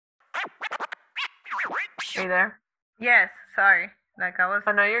Are you there? Yes, sorry. Like Oh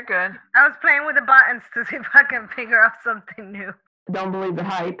no, you're good. I was playing with the buttons to see if I can figure out something new. Don't believe the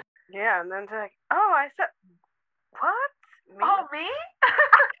hype. Yeah, and then it's like, oh, I said, what? Me? Oh me?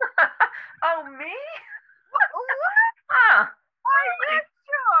 Oh me? What? Huh. I'm not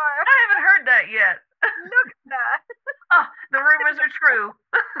sure. I haven't heard that yet. Look at that. Oh, the rumors are true.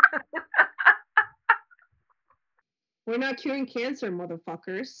 We're not curing cancer,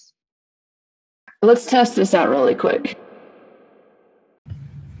 motherfuckers. Let's test this out really quick.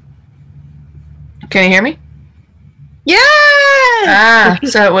 Can you hear me? Yeah. Ah,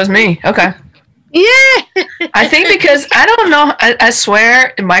 so it was me. Okay. Yeah. I think because I don't know. I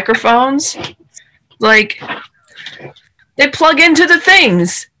swear, microphones, like, they plug into the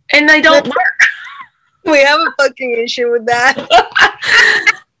things and they don't work. We have a fucking issue with that.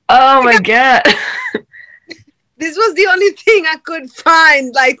 Oh my god. This was the only thing I could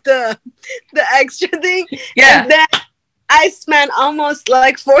find, like the extra thing. Yeah. And then I spent almost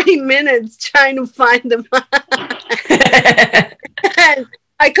like 40 minutes trying to find them. And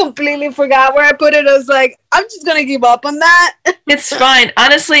I completely forgot where I put it. I was like, I'm just gonna give up on that. It's fine.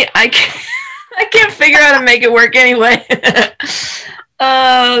 Honestly, I can't figure out how to make it work anyway.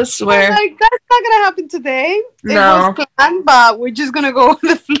 I swear. I'm like, that's not gonna happen today. No. It was planned, but we're just gonna go with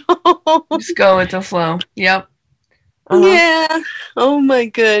the flow. Just go with the flow. Yep. Yeah. Oh my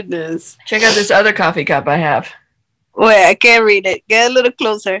goodness. Check out this other coffee cup I have. Wait, I can't read it. Get a little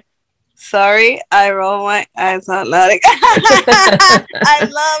closer. Sorry, I roll my eyes out loud. I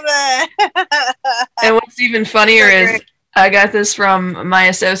love it. And what's even funnier is I got this from my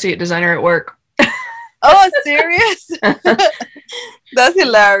associate designer at work. Oh, serious? That's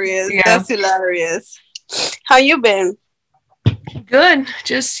hilarious. Yeah. That's hilarious. How you been? Good.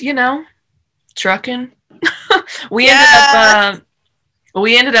 Just, trucking. We ended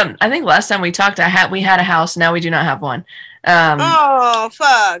up I think last time we talked we had a house. Now we do not have one. Oh,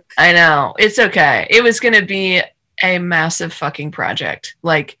 fuck. I know. It's okay. It was going to be a massive fucking project.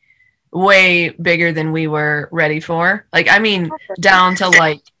 Like, way bigger than we were ready for. Like, I mean, down to,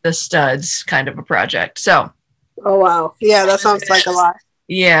 like, the studs kind of a project. So. Oh, wow. Yeah, that sounds like a lot.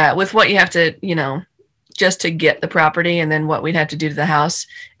 Yeah, with what you have to, just to get the property and then what we'd have to do to the house,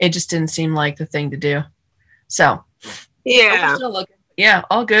 it just didn't seem like the thing to do. So. Yeah. Yeah,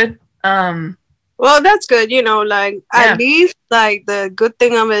 all good. Well, that's good. At least, like, the good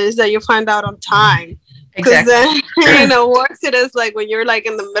thing of it is that you find out on time. Because Exactly. then, worse it is, like, when you're, like,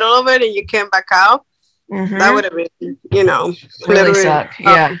 in the middle of it and you can't back out. Mm-hmm. That would have been, really suck.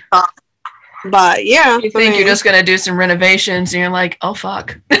 Yeah. But, yeah. You think you're just going to do some renovations and you're like, oh,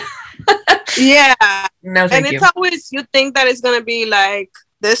 fuck. Yeah. No, thank you. And it's always, you think that it's going to be, like,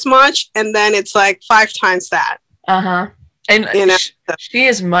 this much, and then it's, like, 5 times that. Uh-huh. And she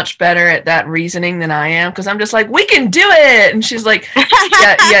is much better at that reasoning than I am, because I'm just like, we can do it. And she's like,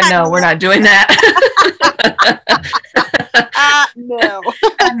 yeah, no, we're not doing that. No.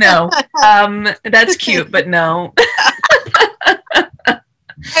 No. That's cute, but no. I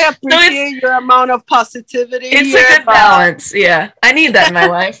appreciate your amount of positivity. It's a good balance. Yeah. I need that in my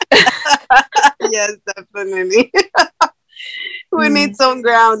life. Yes, definitely. We need some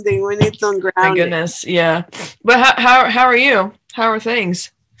grounding. My goodness, yeah. But how are you? How are things?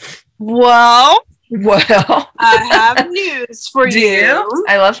 Well, I have news for you.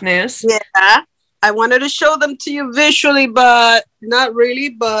 I love news. Yeah. I wanted to show them to you visually, but not really.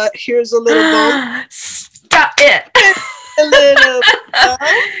 But here's a little bone. Stop it. A little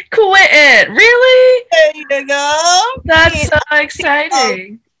Quit it. Really? There you go. That's so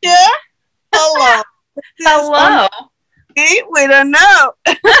exciting. Yeah. Hello. Hello. We don't know.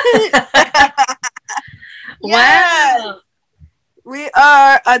 Wow. Yes. We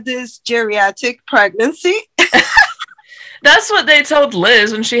are at this geriatric pregnancy. That's what they told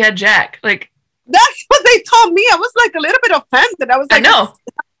Liz when she had Jack. Like, that's what they told me. I was like a little bit offended. I was like, I know.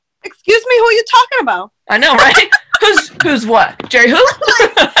 Excuse me, who are you talking about? I know, right? Who's what? Jerry who?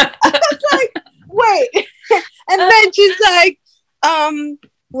 I was like, wait. And then she's like,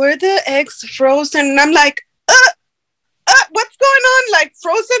 were the eggs frozen? And I'm like, what's going on? Like,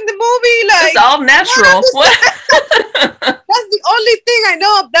 Frozen the movie? Like, it's all natural. What? That's the only thing I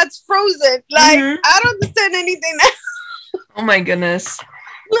know of that's frozen. Like, I don't understand anything else. Oh my goodness.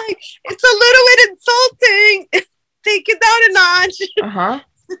 Like, it's a little bit insulting. Take it down a notch.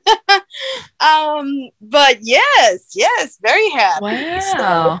 But yes, very happy. Wow.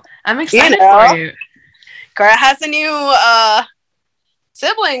 So, I'm excited for you. Cara has a new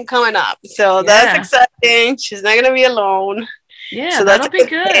sibling coming up, so that's exciting. She's not gonna be alone. Yeah, so that'll be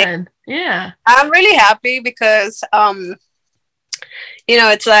good. Yeah, I'm really happy because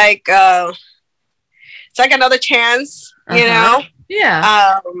it's like it's like another chance, you know.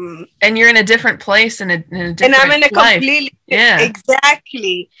 Yeah. And you're in a different place in a different and I'm in a life. completely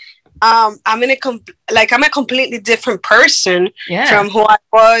exactly. I'm a completely different person from who I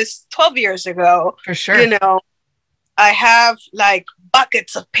was 12 years ago. For sure. You know, I have like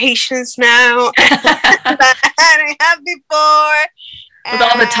buckets of patience now that I didn't have before. With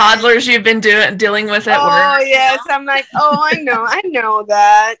all the toddlers you've been dealing with at work. Oh yes, I'm like, I know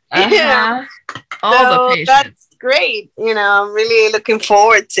that. Yeah. All the patience. That's great. You know, I'm really looking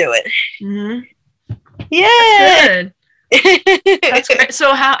forward to it. Mm-hmm. Yeah. That's good. That's great.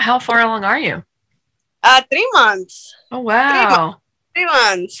 So how far along are you? 3 months. Oh wow. 3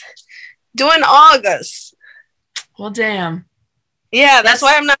 months. Due in August. Well, damn. Yeah, that's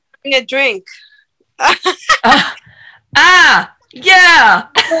why I'm not having a drink. Yeah.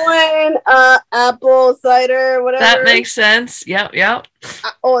 Wine, apple cider, whatever. That makes sense. Yep.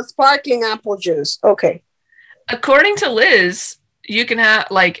 Sparkling apple juice. Okay. According to Liz, you can have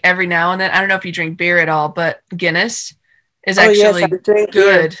like every now and then. I don't know if you drink beer at all, but Guinness is actually good.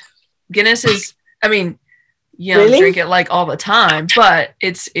 Beer. Guinness is. I mean, you don't drink it like all the time, but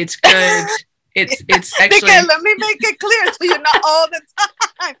it's good. It's actually. Okay, let me make it clear so you're not all the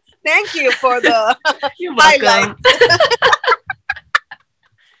time. Thank you for the highlight.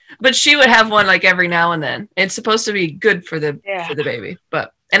 But she would have one like every now and then. It's supposed to be good for the baby,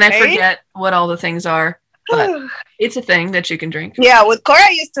 and I forget what all the things are, but it's a thing that you can drink. Yeah, with Cora,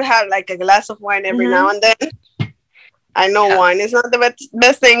 I used to have like a glass of wine every now and then. I know wine is not the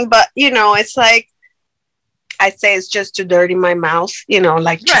best thing, but you know, it's like I say it's just to dirty my mouth. You know,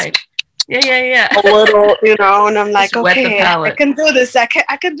 like right. Yeah. A little, you know, and I'm like, just wet the okay, palate. I can do this. I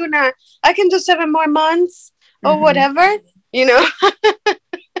can do 7 more months or whatever. You know.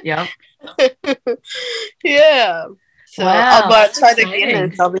 Yep. Yeah. So, but try the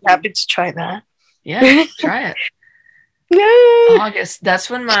Guinness. I'll be happy to try that. Yeah, try it. Yeah. August. That's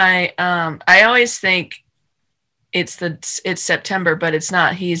when my I always think it's September, but it's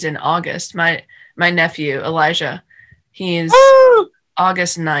not. He's in August. My nephew Elijah, he is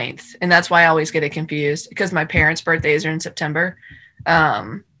August 9th, and that's why I always get it confused because my parents' birthdays are in September.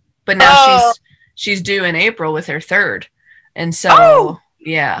 But now she's due in April with her 3rd, and so.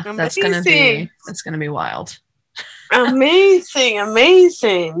 Yeah, that's gonna be wild. Amazing.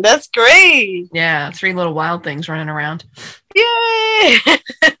 That's great. Yeah, 3 little wild things running around. Yay!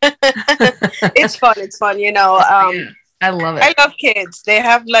 It's fun. You know, I love it. I love kids. They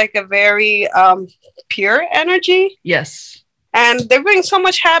have like a very pure energy. Yes. And they bring so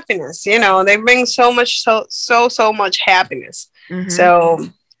much happiness. You know, they bring so much happiness. Mm-hmm. So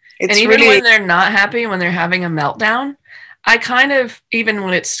it's and even when they're not happy, when they're having a meltdown. I kind of, even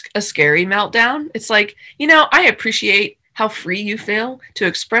when it's a scary meltdown, it's like, you know, I appreciate how free you feel to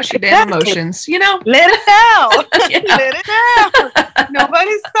express your damn emotions, you know? Let it out. Let it out.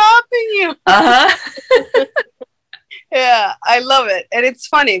 Nobody's stopping you. Yeah, I love it. And it's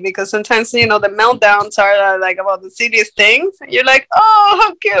funny because sometimes, you know, the meltdowns are like about the serious things. You're like, oh,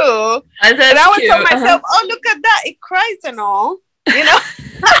 how cute. And I would tell myself, oh, look at that. It cries and all, you know?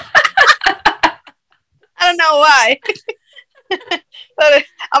 I don't know why. But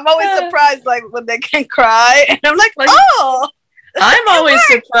I'm always surprised like when they can cry and I'm like oh, I'm always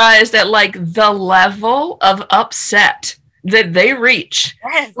surprised at like the level of upset that they reach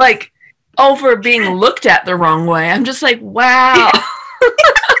like over being looked at the wrong way. I'm just like, wow.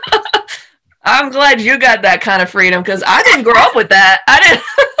 I'm glad you got that kind of freedom because I didn't grow up with that. I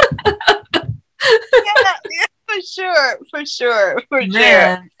didn't. Yeah, for sure.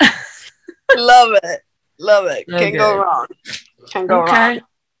 Love it. Can't go wrong.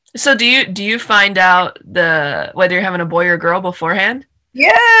 So do you find out whether you're having a boy or girl beforehand?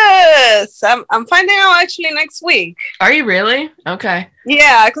 Yes, I'm finding out actually next week. Are you really? Okay.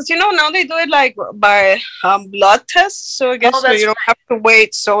 Yeah, because you know now they do it like by blood tests, so I guess you don't have to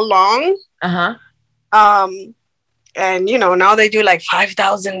wait so long. And you know now they do like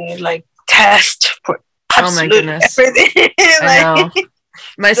 5,000 like tests for absolutely everything. I know.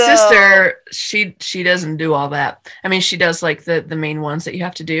 My sister, she doesn't do all that. I mean, she does like the main ones that you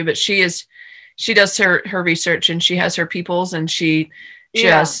have to do, but she does her research and she has her peoples and she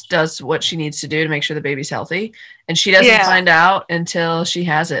just does what she needs to do to make sure the baby's healthy. And she doesn't find out until she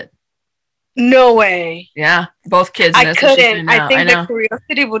has it. No way. Yeah, both kids. I couldn't. I think the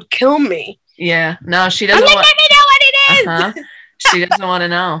curiosity would kill me. Yeah, no, she doesn't. Let me know what it is. She doesn't want to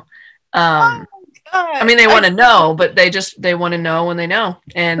know. I mean, they want to know, but they want to know when they know,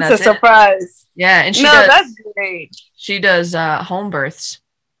 and that's a surprise. Yeah, and that's great. She does home births.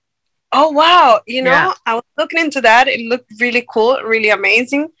 Oh wow! You know, I was looking into that. It looked really cool, really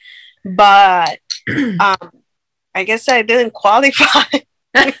amazing. But I guess I didn't qualify.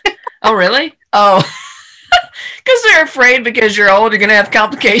 Oh, really? Oh, because they're afraid because you're old, you're going to have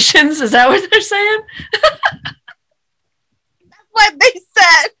complications. Is that what they're saying? That's what they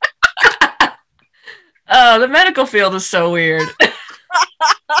said. Oh, the medical field is so weird.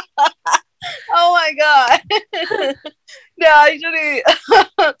 Oh my God. No, actually,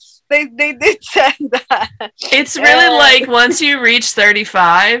 they did say that. It's really like once you reach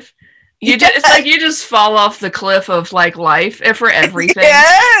 35, it's like you just fall off the cliff of like life for everything.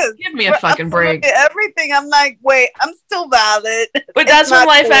 Yes. Give me a fucking break. Everything. I'm like, wait, I'm still valid. But that's when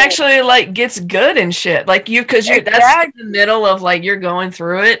life actually like gets good and shit. Like because that's in the middle of like you're going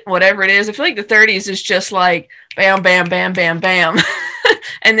through it, whatever it is. I feel like the 30s is just like bam, bam, bam, bam, bam.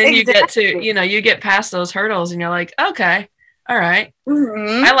 And then you get to, you get past those hurdles and you're like, okay, all right.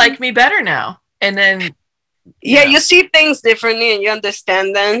 Mm-hmm. I like me better now. And then you see things differently and you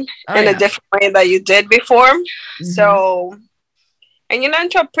understand them in a different way that you did before. Mm-hmm. So, and you learn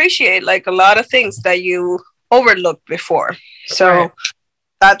to appreciate like a lot of things that you overlooked before. So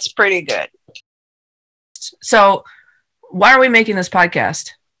that's pretty good. So why are we making this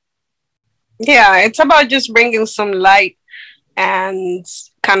podcast? Yeah, it's about just bringing some light and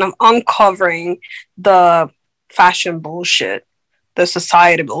kind of uncovering the fashion bullshit, the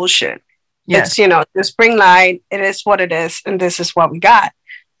society bullshit. Yes. It's, just bring light. It is what it is. And this is what we got.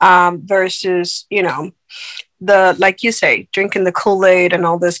 Versus, the, like you say, drinking the Kool-Aid and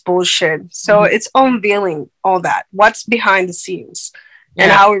all this bullshit. So it's unveiling all that. What's behind the scenes and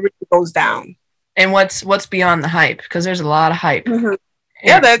how it really goes down. And what's beyond the hype. Because there's a lot of hype. Mm-hmm.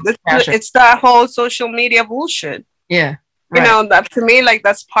 Yeah, it's that whole social media bullshit. Yeah. Right. That to me, like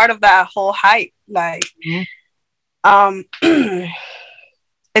that's part of that whole hype. Like,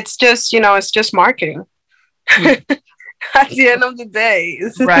 it's just, it's just marketing. At the end of the day,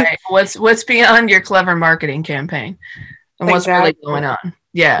 right? What's beyond your clever marketing campaign, and what's really going on?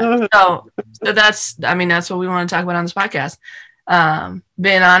 Yeah. Mm-hmm. So that's what we want to talk about on this podcast.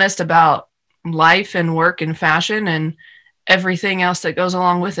 Being honest about life and work and fashion and everything else that goes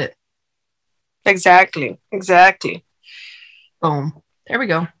along with it. Exactly. Boom. There we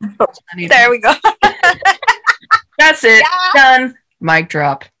go. There we go. That's it. Yeah. Done. Mic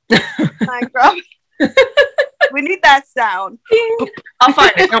drop. Mic drop. We need that sound. I'll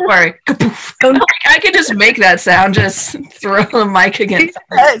find it. Don't worry. I could just make that sound. Just throw the mic against.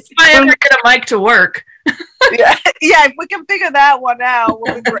 Yes. If I ever get a mic to work. Yeah. If we can figure that one out,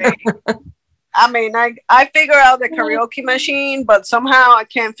 we'll be great. I figure out the karaoke machine, but somehow I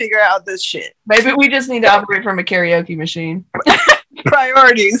can't figure out this shit. Maybe we just need to operate from a karaoke machine.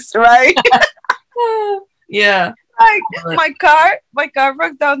 Priorities, right? Yeah. Like my car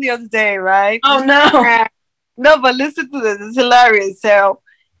broke down the other day, right? Oh no. No, but listen to this. It's hilarious. So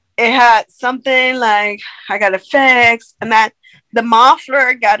it had something like I got it fixed, and that the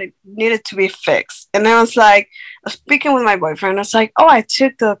muffler needed to be fixed. And then I was speaking with my boyfriend. I was like, oh, I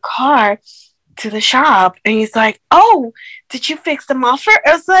took the car to the shop, and he's like, oh, did you fix the muffler?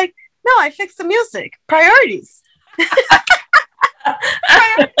 I was like, no, I fixed the music. Priorities.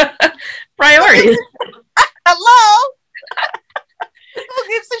 Priorities. Hello. Who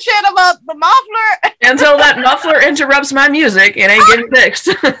gives a shit about the muffler? Until that muffler interrupts my music, it ain't getting fixed.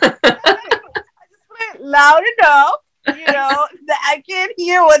 I just play it loud enough, that I can't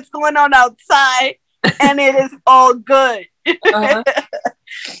hear what's going on outside, and it is all good.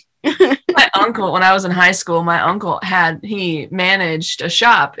 My uncle, when I was in high school, he managed a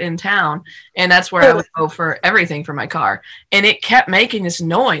shop in town, and that's where I would go for everything for my car. And it kept making this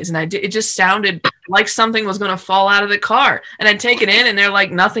noise, and it just sounded like something was going to fall out of the car. And I'd take it in, and they're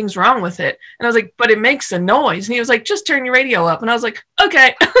like, nothing's wrong with it. And I was like, but it makes a noise. And he was like, just turn your radio up. And I was like,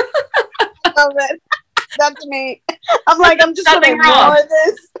 okay. That's me. I'm like, I'm just going to ignore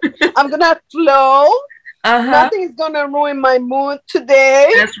this. I'm going to flow. Nothing's gonna ruin my mood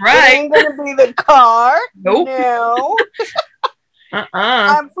today. That's right. It ain't gonna be the car. Nope. No.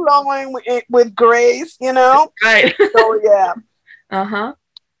 I'm flowing with grace, Right. So yeah. Yeah.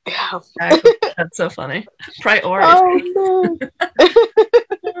 That's so funny. Priorities. Oh,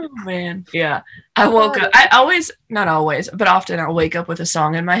 Oh man. Yeah. I woke up. I always, not always, but often I'll wake up with a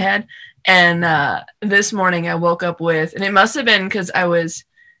song in my head. And this morning I woke up with, and it must have been because I was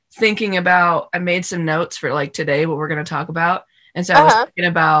thinking about, I made some notes for like today, what we're going to talk about. And so I was thinking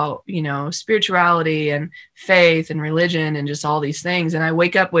about, you know, spirituality and faith and religion and just all these things. And I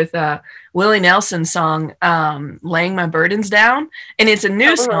wake up with Willie Nelson's song, Laying My Burdens Down. And it's a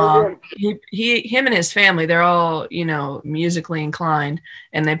new song. Him and his family, they're all, you know, musically inclined,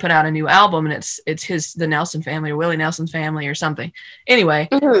 and they put out a new album, and it's the Nelson family or Willie Nelson's family or something. Anyway,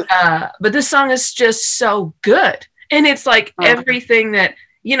 but this song is just so good. And it's like everything that,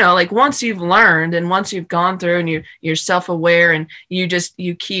 you know, like once you've learned and once you've gone through and you're self-aware and you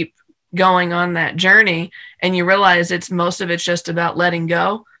keep going on that journey, and you realize most of it's just about letting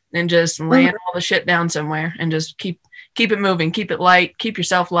go and just laying all the shit down somewhere and just keep it moving, keep it light, keep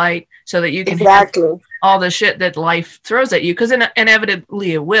yourself light so that you can handle all the shit that life throws at you. Because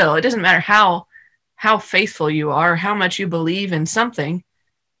inevitably it will. It doesn't matter how faithful you are, how much you believe in something,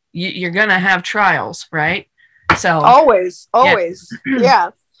 you're gonna have trials, right? So always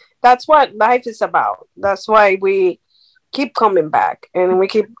yeah, that's what life is about. That's why we keep coming back, and we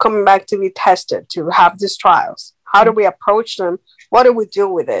keep coming back to be tested, to have these trials. How do we approach them? What do we do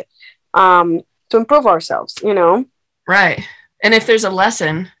with it to improve ourselves, you know? Right. And if there's a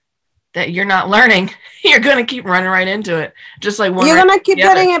lesson that you're not learning, you're gonna keep running right into it, just like you're gonna keep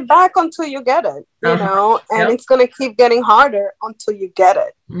getting it back until you get it, you know. And it's gonna keep getting harder until you get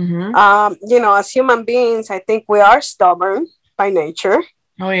it. You know, as human beings, I think we are stubborn by nature.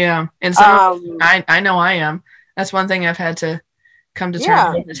 Oh yeah. And some I know I am. That's one thing I've had to come to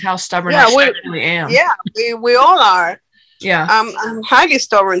terms with, is how stubborn I really am. Yeah, we all are. Yeah. I'm highly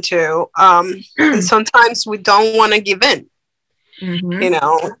stubborn too. And sometimes we don't want to give in. You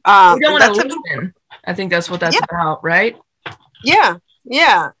know, we don't want to listen. I think that's what that's about, right? Yeah.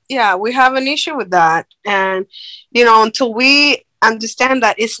 We have an issue with that, and you know, until we understand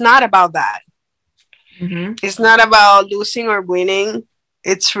that it's not about that. It's not about losing or winning.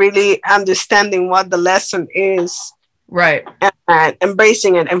 It's really understanding what the lesson is, right? And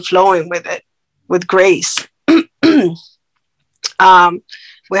embracing it and flowing with it with grace. We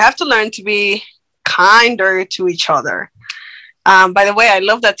have to learn to be kinder to each other. By the way, I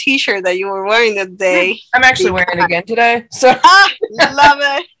love that T-shirt that you were wearing that day. I'm actually wearing it again today. So love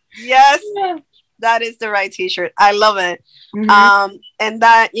it. Yes, that is the right T-shirt. I love it. And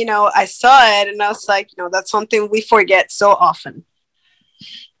that, you know, I saw it and I was like, you know, that's something we forget so often.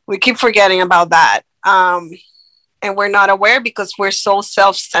 We keep forgetting about that, and we're not aware because we're so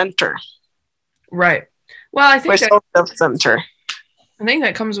self-centered. Right. Well, I think we're so self-centered. I think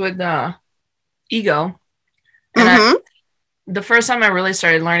that comes with ego. And the first time I really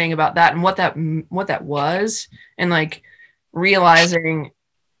started learning about that and what that was, and like realizing,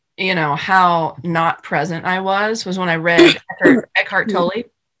 you know, how not present I was when I read Eckhart Tolle,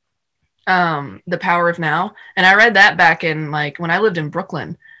 The Power of Now. And I read that back in like when I lived in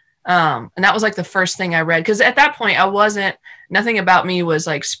Brooklyn. And that was like the first thing I read, because at that point nothing about me was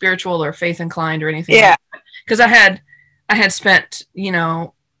like spiritual or faith inclined or anything. Yeah. Because I had spent, you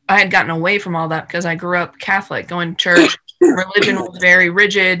know, I had gotten away from all that because I grew up Catholic, going to church. Religion was very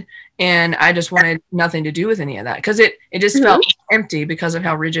rigid, and I just wanted nothing to do with any of that because it just felt empty because of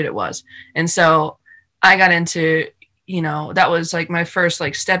how rigid it was. And so I got into, you know, that was like my first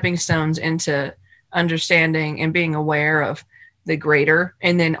like stepping stones into understanding and being aware of the greater,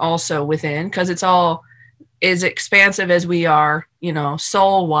 and then also within, because it's all as expansive as we are, you know,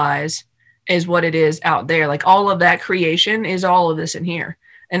 soul wise, is what it is out there. Like all of that creation is all of this in here.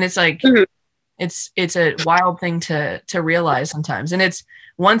 And it's like it's a wild thing to realize sometimes. And it's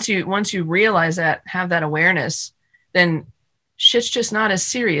once you realize that, have that awareness, then shit's just not as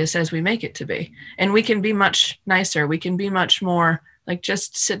serious as we make it to be. And we can be much nicer. We can be much more like,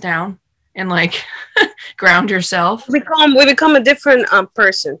 just sit down and like ground yourself. We become a different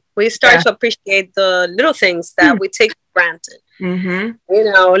person. We start to appreciate the little things that we take for granted. You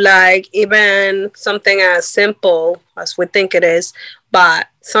know, like even something as simple as we think it is, but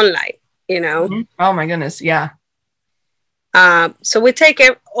sunlight, you know. Oh my goodness, yeah. So we take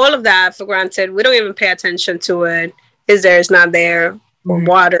all of that for granted. We don't even pay attention to it. Is there, is not there, or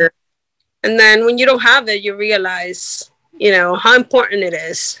water. And then when you don't have it, you realize, you know, how important it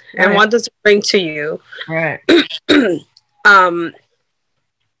is and what does it bring to you. Right.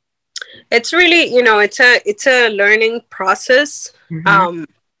 It's really, you know, it's a learning process.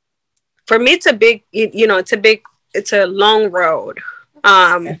 For me, it's a big, you know, it's a long road.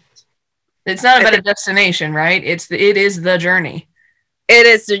 It's not about a destination, right? It is the journey. It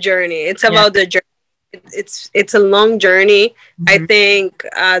is the journey. It's about the journey. It's a long journey. I think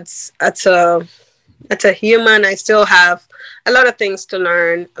as a human, I still have a lot of things to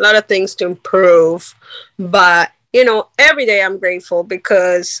learn, a lot of things to improve. But, you know, every day I'm grateful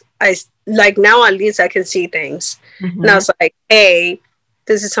because I like now at least I can see things. And I was like, hey,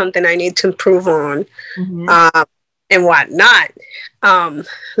 this is something I need to improve on, and whatnot.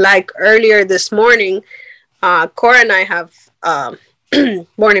 Like earlier this morning, Cora and I have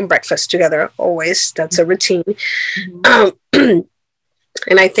morning breakfast together always. That's a routine.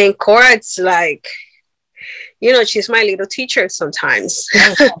 And I think Cora, it's like, you know, she's my little teacher sometimes.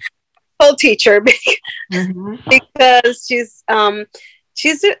 Whole teacher because she's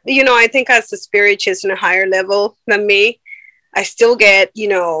you know, I think as the spirit, she's in a higher level than me. I still get, you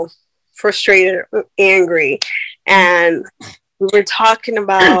know, frustrated, angry. And we were talking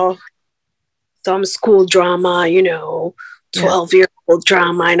about some school drama, you know, 12-year-old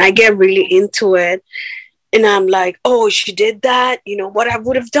drama, and I get really into it. And I'm like, oh, she did that. You know what I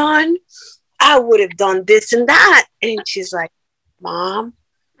would have done? I would have done this and that. And she's like, Mom,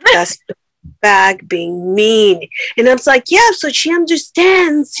 that's the bag being mean. And I was like, yeah, so she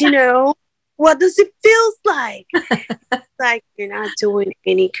understands, you know, what does it feel like? Like, you're not doing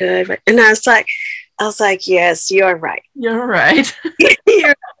any good. And I was like, yes, you're right. You're right.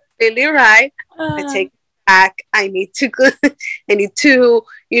 You're really right. I take it back. I need to,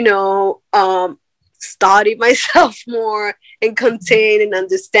 you know, study myself more and contain and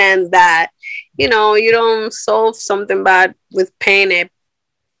understand that, you know, you don't solve something bad with paying it,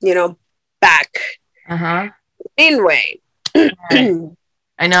 you know, back. Anyway.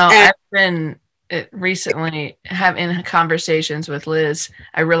 I know. I've been recently having conversations with Liz.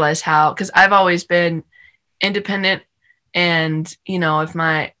 I realized how, because I've always been independent, and, you know,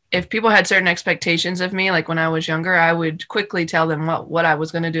 if people had certain expectations of me, like when I was younger, I would quickly tell them what I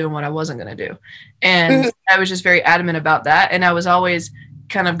was going to do and what I wasn't going to do. And I was just very adamant about that. And I was always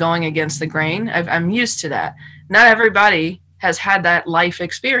kind of going against the grain. I'm used to that. Not everybody has had that life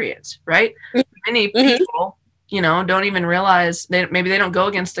experience, right? Many people, you know, don't even realize maybe they don't go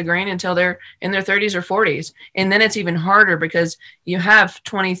against the grain until they're in their 30s or 40s. And then it's even harder because you have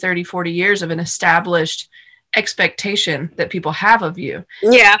 20, 30, 40 years of an established expectation that people have of you.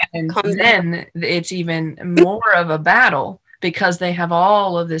 Yeah. And then it's even more of a battle because they have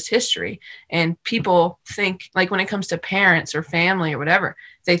all of this history. And people think, like when it comes to parents or family or whatever,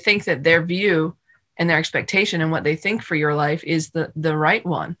 they think that their view and their expectation and what they think for your life is the right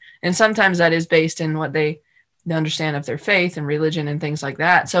one. And sometimes that is based in what they understand of their faith and religion and things like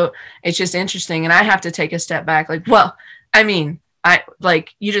that. So it's just interesting. And I have to take a step back. Like, well, I mean,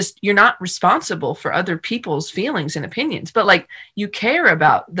 you're not responsible for other people's feelings and opinions, but like you care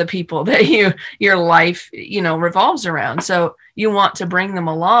about the people that your life, you know, revolves around. So you want to bring them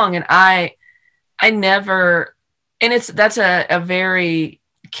along. And I never, and that's a very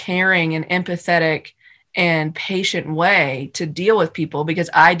caring and empathetic and patient way to deal with people,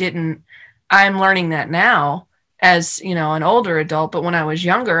 because I'm learning that now as, you know, an older adult. But when I was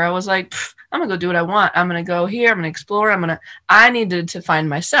younger, I was like, I'm gonna go do what I want. I'm gonna go here. I'm gonna explore. I needed to find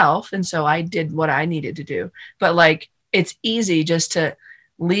myself. And so I did what I needed to do. But like, it's easy just to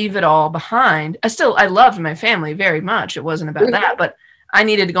leave it all behind. I loved my family very much. It wasn't about that, but I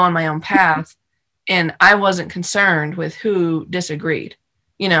needed to go on my own path, and I wasn't concerned with who disagreed,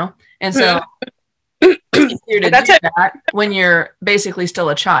 you know? And so it's easier to do that when you're basically still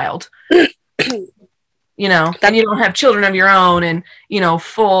a child. You know, and you don't have children of your own and, you know,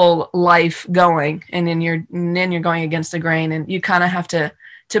 full life going, and then you're going against the grain, and you kind of have to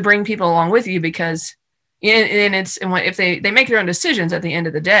bring people along with you, because if they make their own decisions at the end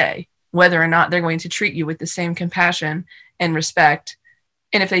of the day, whether or not they're going to treat you with the same compassion and respect.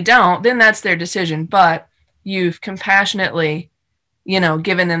 And if they don't, then that's their decision, but you've compassionately, you know,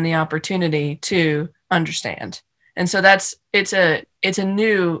 given them the opportunity to understand. And so it's a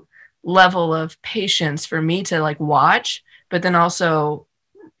new level of patience for me to like watch, but then also,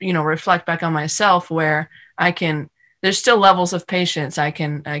 you know, reflect back on myself, where there's still levels of patience I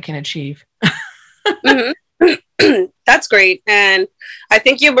can achieve. That's great. And I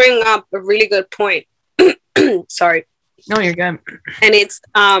think you bring up a really good point. Sorry. No, you're good. And it's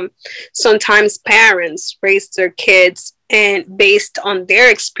sometimes parents raise their kids and based on their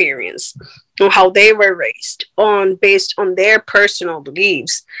experience, on how they were raised, based on their personal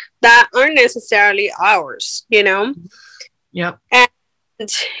beliefs that aren't necessarily ours, you know? Yep. And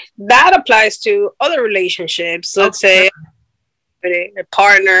that applies to other relationships. Let's say a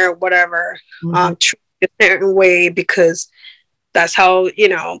partner, whatever, treat a certain way because that's how, you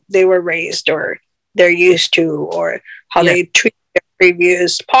know, they were raised or they're used to, or how they treat their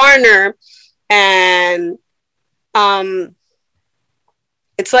previous partner. And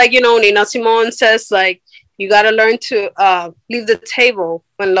it's like, you know, Nina Simone says, like, you got to learn to leave the table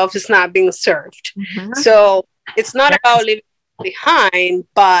when love is not being served. So it's not about leaving behind,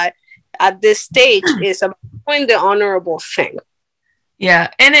 but at this stage is about doing the honorable thing.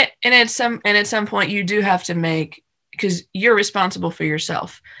 Yeah, and at some point you do have to make, because you're responsible for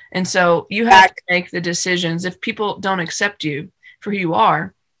yourself, and so you have to make the decisions. If people don't accept you for who you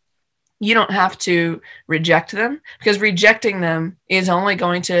are, you don't have to reject them, because rejecting them is only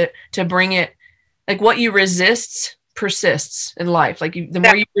going to bring it, like what you resist persists in life. Like the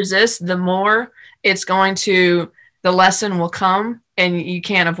more you resist, the more it's going to, the lesson will come and you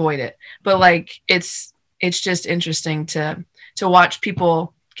can't avoid it. But like it's just interesting to watch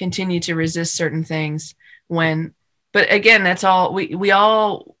people continue to resist certain things but again, that's all we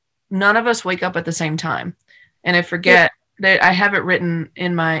all, none of us wake up at the same time. And I forget that I have it written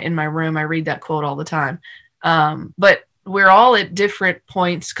in my room. I read that quote all the time. But we're all at different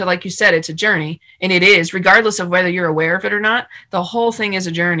points, because like you said, it's a journey, and it is, regardless of whether you're aware of it or not, the whole thing is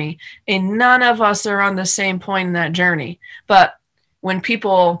a journey, and none of us are on the same point in that journey. But when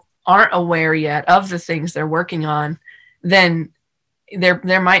people aren't aware yet of the things they're working on, then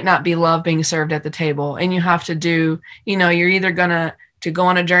there might not be love being served at the table, and you have to do, you're either gonna to go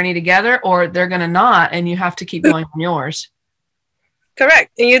on a journey together, or they're gonna not, and you have to keep going on yours.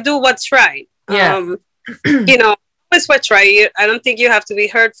 Correct. And you do what's right. Yeah. It's what's right. I don't think you have to be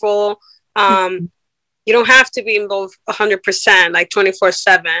hurtful. You don't have to be involved 100%, like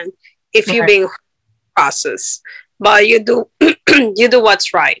 24/7, if you're being processed. But you do you do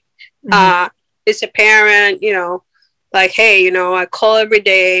what's right. As a parent, like, hey, I call every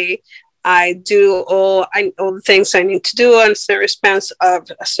day. I do all the things I need to do as a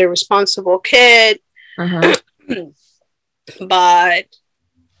responsible kid. But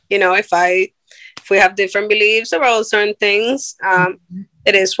if we have different beliefs about certain things,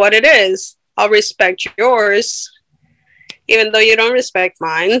 it is what it is. I'll respect yours, even though you don't respect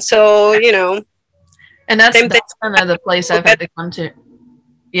mine. So and that's kind of the place I've had to come to.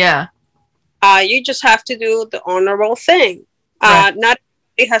 Yeah. You just have to do the honorable thing. Not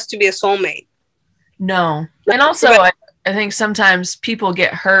it has to be a soulmate. No. And also, I think sometimes people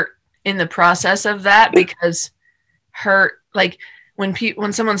get hurt in the process of that, because like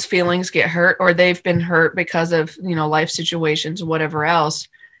when someone's feelings get hurt, or they've been hurt because of, life situations or whatever else,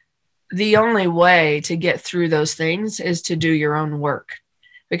 the only way to get through those things is to do your own work.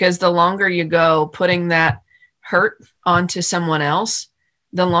 Because the longer you go putting that hurt onto someone else,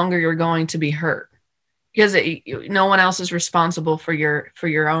 the longer you're going to be hurt, because no one else is responsible for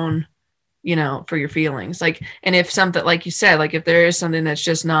your own, for your feelings. Like, and if something, like you said, like if there is something that's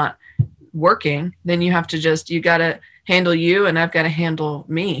just not working, then you have to you got to handle you, and I've got to handle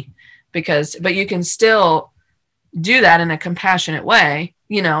me, but you can still do that in a compassionate way,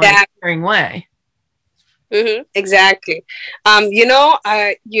 in a caring way. Exactly.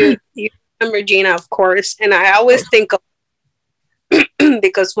 You remember Gina, of course, and I always think of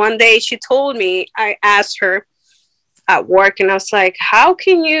because one day she told me, I asked her at work, and I was like, how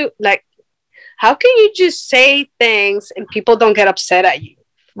can you just say things and people don't get upset at you?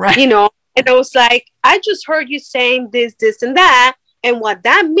 Right. And I was like, I just heard you saying this, and that, and what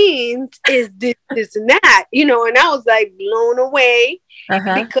that means is this, and that, and I was like blown away,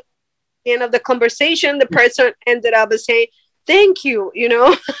 because at the end of the conversation, the person ended up saying, thank you,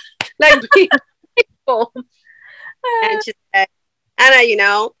 like being grateful. And she said,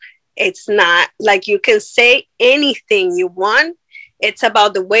 Anna, it's not like you can say anything you want. It's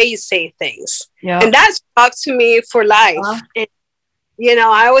about the way you say things. Yeah. And that's stuck to me for life. And,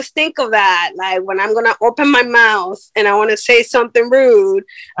 I always think of that. Like when I'm going to open my mouth and I want to say something rude,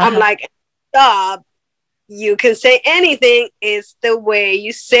 I'm like, stop. You can say anything. It's the way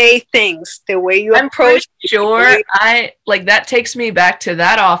you say things, the way you approach. Sure. That takes me back to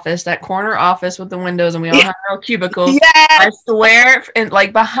that office, that corner office with the windows, and we all have our cubicles. Yes. I swear, and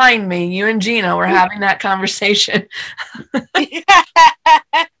like behind me, you and Gina were having that conversation.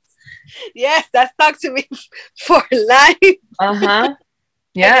 Yes, that stuck to me for life.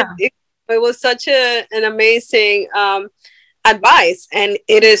 Yeah. It was such an amazing advice, and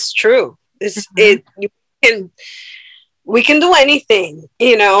it is true. We can do anything,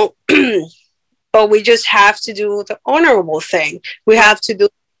 but we just have to do the honorable thing. We have to do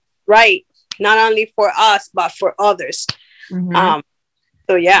right, not only for us, but for others. So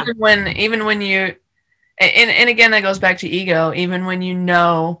yeah. Even when you, and again, that goes back to ego, even when you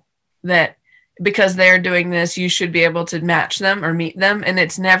know that because they're doing this, you should be able to match them or meet them. And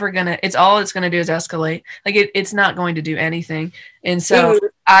it's all it's going to do is escalate. Like it's not going to do anything. And so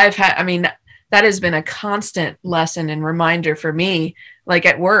that has been a constant lesson and reminder for me, like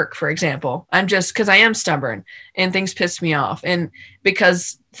at work, for example. because I am stubborn and things piss me off. And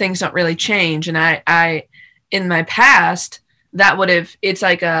because things don't really change. And I in my past, that would have, it's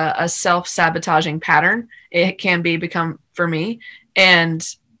like a self-sabotaging pattern. It can become for me. And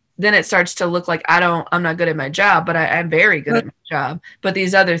then it starts to look like I'm not good at my job, but I'm very good at my job. But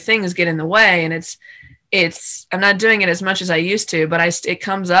these other things get in the way, and I'm not doing it as much as I used to, but it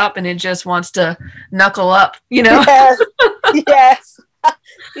comes up and it just wants to knuckle up, you know? Yes. Yes.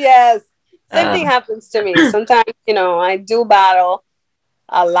 Yes. Same thing happens to me. Sometimes, you know, I do battle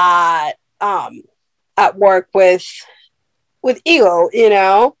a lot at work with ego, you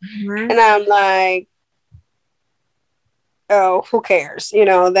know? And I'm like, oh, who cares? You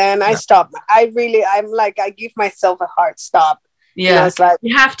know, then I stop. I'm like, I give myself a hard stop. Yeah. You know, it's like,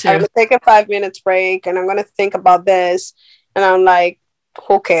 you have to. I'm going to take a 5 minutes break and I'm going to think about this. And I'm like,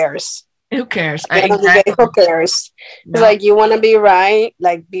 who cares? Who cares? Exactly. Who cares? No. It's like, you want to be right?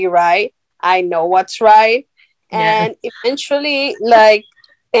 Like, be right. I know what's right. And eventually, like,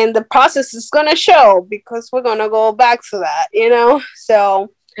 in the process, it's going to show, because we're going to go back to that, you know?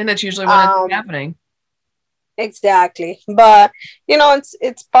 So. And that's usually when it's happening. Exactly. But, you know,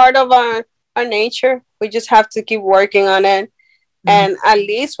 it's part of our nature. We just have to keep working on it. And at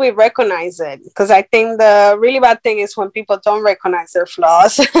least we recognize it, because I think the really bad thing is when people don't recognize their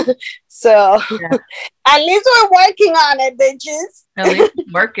flaws. So at least we're working on it, bitches. At least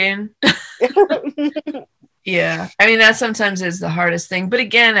it's working. Yeah. I mean, that sometimes is the hardest thing. But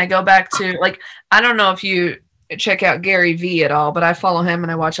again, I go back to, like, I don't know if you check out Gary Vee at all, but I follow him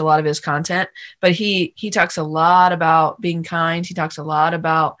and I watch a lot of his content. But he talks a lot about being kind. He talks a lot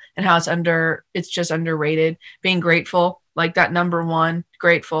about, and how it's just underrated, being grateful. Like that number one,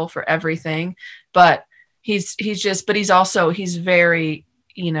 grateful for everything. But he's very,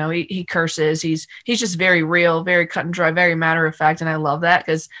 you know, he curses. He's just very real, very cut and dry, very matter of fact. And I love that,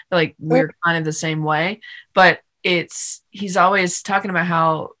 because like we're kind of the same way. But he's always talking about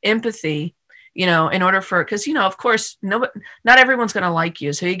how empathy, you know, in order for, because, you know, of course, not everyone's going to like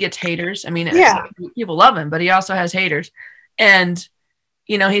you. So he gets haters. I mean, people love him, but he also has haters. And,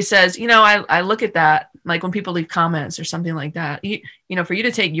 you know, he says, you know, I look at that, like when people leave comments or something like that, you know, for you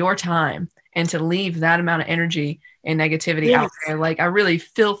to take your time and to leave that amount of energy and negativity out there, like, I really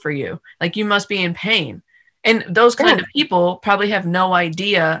feel for you. Like, you must be in pain. And those kind of people probably have no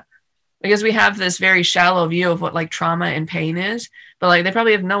idea, because we have this very shallow view of what like trauma and pain is, but like they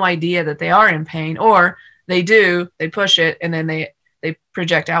probably have no idea that they are in pain, or they do, they push it, and then they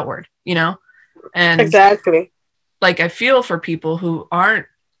project outward, you know? And exactly. Like, I feel for people who aren't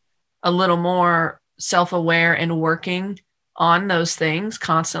a little more self-aware and working on those things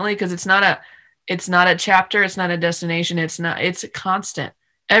constantly, because it's not a chapter, it's not a destination, it's a constant,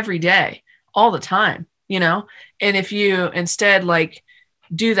 every day, all the time, you know? And if you instead like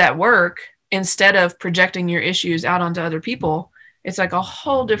do that work, instead of projecting your issues out onto other people, it's like a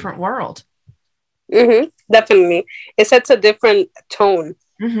whole different world. Definitely. It sets a different tone.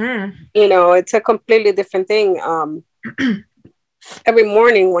 You know, it's a completely different thing. Every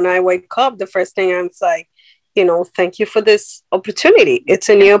morning when I wake up, the first thing I'm like, you know, thank you for this opportunity. It's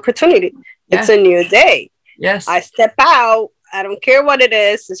a new opportunity. It's a new day. Yes. I step out. I don't care what it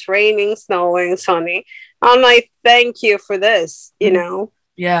is. It's raining, snowing, sunny. I'm like, thank you for this, you know?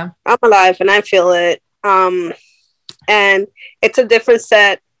 Yeah. I'm alive and I feel it. And it's a different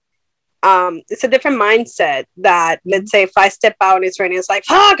set. It's a different mindset that, let's say, if I step out and it's raining, it's like,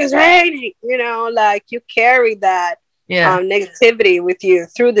 fuck, it's raining. You know, like you carry that negativity with you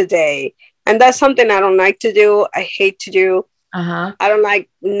through the day. And that's something I don't like to do. I hate to do. I don't like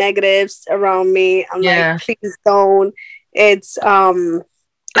negatives around me. I'm like, please don't. It's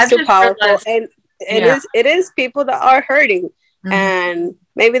too powerful. And it is people that are hurting. And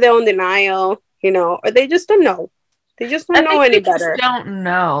maybe they're in denial, you know, or they just don't know. They just don't know any better. Don't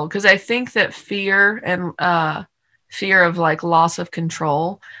know, because I think that fear and fear of like loss of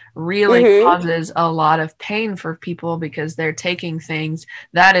control really causes a lot of pain for people, because they're taking things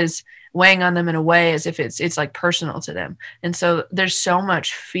that is weighing on them in a way as if it's like personal to them. And so there's so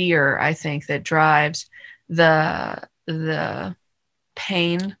much fear, I think, that drives the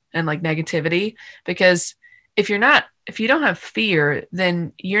pain and like negativity, because if you don't have fear,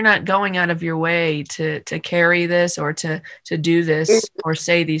 then you're not going out of your way to carry this or to do this or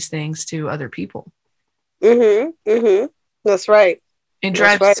say these things to other people. That's right. It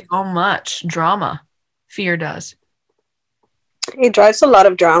drives so much drama. Fear does. It drives a lot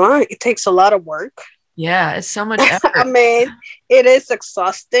of drama. It takes a lot of work. Yeah, it's so much effort. I mean, it is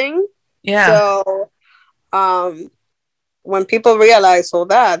exhausting. Yeah. So, when people realize all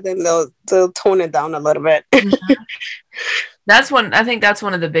that, then they'll tone it down a little bit. I think that's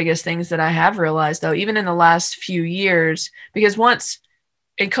one of the biggest things that I have realized, though, even in the last few years, because once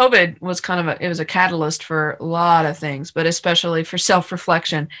and COVID was kind of it was a catalyst for a lot of things, but especially for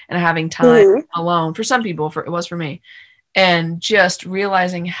self-reflection and having time alone. For some people, it was for me. And just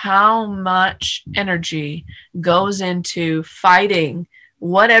realizing how much energy goes into fighting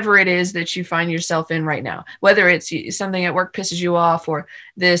whatever it is that you find yourself in right now, whether it's something at work pisses you off, or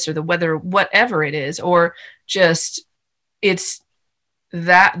this, or the weather, whatever it is, or just it's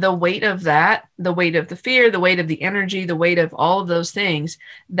the weight of the fear, the weight of the energy, the weight of all of those things,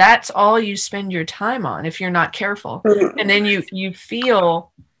 that's all you spend your time on if you're not careful. And then you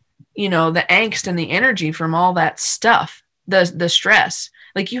feel, the angst and the energy from all that stuff, the stress.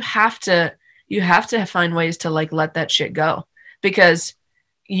 Like you have to find ways to like let that shit go, because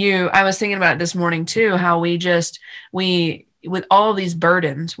I was thinking about it this morning too, how we with all these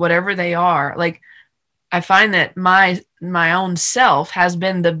burdens, whatever they are, like I find that my own self has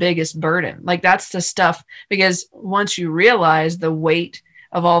been the biggest burden. Like that's the stuff, because once you realize the weight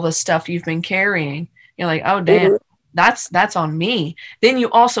of all the stuff you've been carrying, you're like, oh damn, that's on me. Then you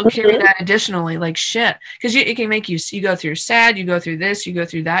also carry that additionally, like shit, because it can make you go through sad, you go through this, you go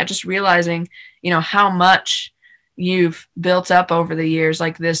through that, just realizing, how much you've built up over the years,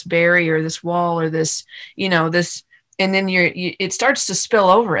 like this barrier, this wall, or this, this, and then it starts to spill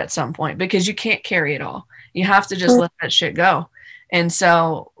over at some point, because you can't carry it all. You have to just let that shit go. And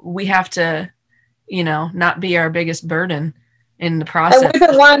so we have to, not be our biggest burden in the process. And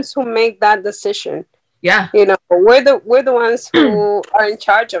we're the ones who make that decision. Yeah. We're the ones who are in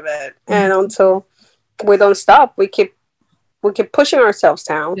charge of it. And until we don't stop, we keep pushing ourselves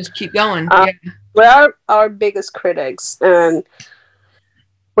down. Just keep going. We're our biggest critics, and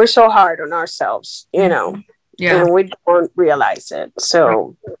we're so hard on ourselves, Yeah. And we don't realize it.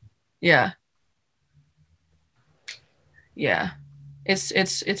 So yeah.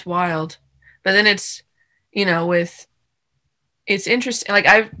 It's wild. But then it's, it's interesting.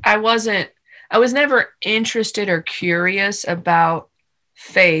 Like I was never interested or curious about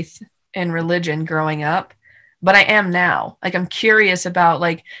faith and religion growing up, but I am now. Like I'm curious about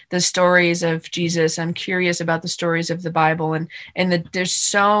like the stories of Jesus. I'm curious about the stories of the Bible, and there's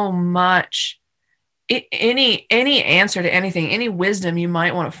so much. Any answer to anything, any wisdom you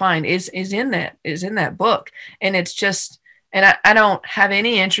might want to find is in that book. And it's just, and I don't have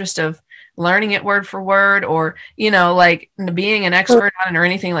any interest of learning it word for word, or like being an expert on it or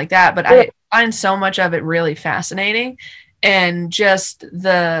anything like that, but I find so much of it really fascinating, and just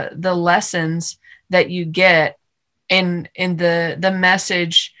the lessons that you get in the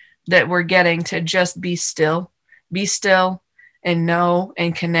message that we're getting to just be still and know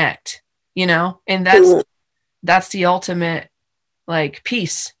and connect, and that's the ultimate like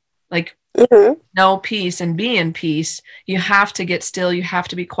peace, like know peace and be in peace. You have to get still, you have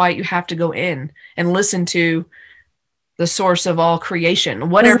to be quiet, you have to go in and listen to the source of all creation,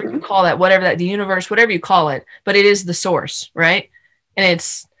 whatever you call that, the universe, whatever you call it, but it is the source, right? And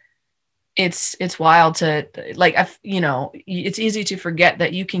it's wild to like, it's easy to forget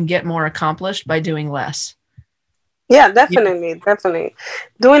that you can get more accomplished by doing less. Yeah, definitely.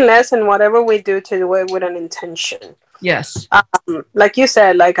 Doing less, and whatever we do, to do it with an intention. Yes. Like you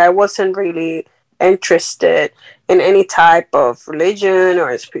said, like I wasn't really interested in any type of religion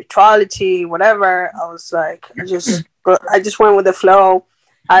or spirituality, whatever. I was like, I just went with the flow.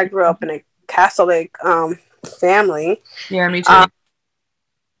 I grew up in a Catholic family. Yeah, me too.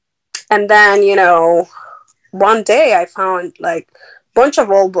 And then, one day I found like a bunch of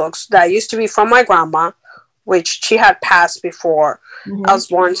old books that used to be from my grandma, which she had passed before I was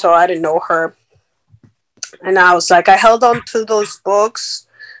born, so I didn't know her. And I was like, I held on to those books.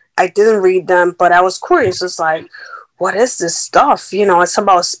 I didn't read them, but I was curious. It's like, what is this stuff? It's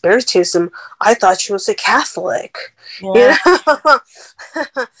about spiritism. I thought she was a Catholic. Yeah.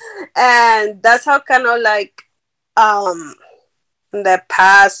 And that's how kind of like in the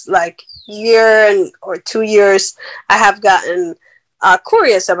past like year or 2 years, I have gotten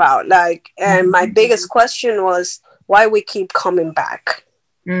curious about like, and my biggest question was why we keep coming back.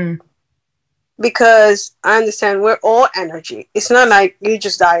 Because I understand we're all energy. It's not like you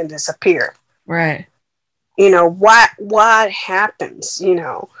just die and disappear. Right. What happens,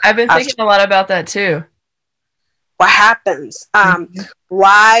 I've been thinking a lot about that too. What happens?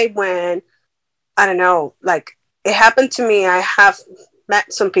 Why, when, I don't know, like it happened to me. I have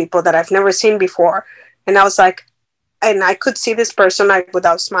met some people that I've never seen before. And I was like, and I could see this person like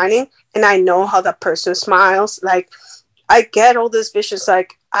without smiling. And I know how that person smiles. Like I get all this visions.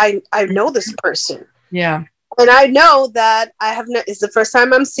 Like I know this person. Yeah. And I know that it's the first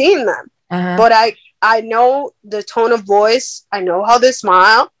time I'm seeing them. But I know the tone of voice. I know how they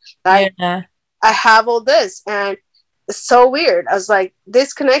smile. I have all this. And so weird. I was like,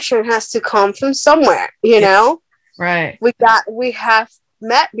 this connection has to come from somewhere, you know? Right. We have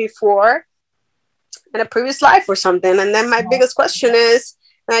met before in a previous life or something. And then my biggest question is,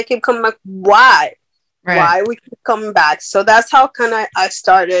 and I keep coming back, why? Right. Why we keep coming back? So that's how kind of I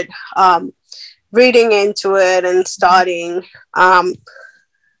started reading into it and studying.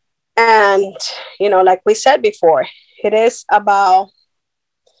 And, you know, like we said before, it is about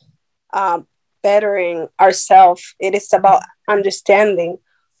bettering ourselves. It is about understanding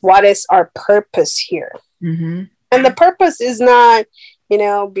what is our purpose here. Mm-hmm. And the purpose is not, you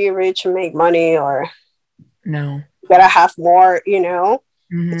know, be rich and make money or no, gotta have more, you know.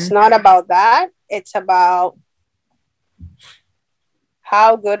 Mm-hmm. It's not about that. It's about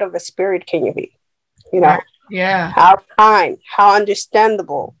how good of a spirit can you be, you know. Right. Yeah. How kind, how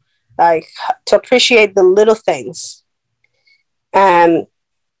understandable, like to appreciate the little things. And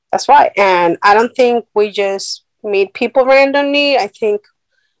that's why. And I don't think we just meet people randomly. I think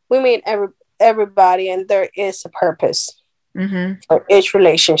we meet everybody, and there is a purpose for each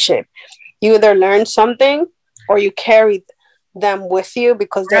relationship. You either learn something or you carry them with you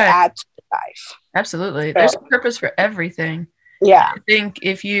because they add to life. Absolutely. There's a purpose for everything. Yeah. I think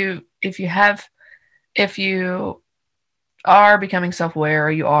if you are becoming self-aware,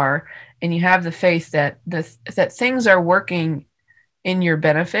 or you are, and you have the faith that that things are working in your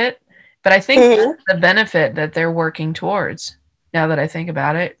benefit, but I think the benefit that they're working towards, now that I think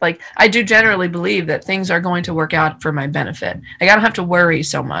about it, like I do generally believe that things are going to work out for my benefit. Like I don't have to worry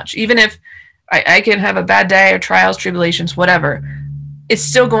so much. Even if I can have a bad day or trials, tribulations, whatever, it's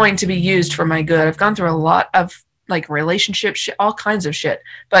still going to be used for my good. I've gone through a lot of like relationship shit, all kinds of shit,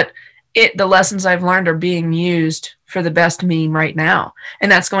 but the lessons I've learned are being used for the best me right now.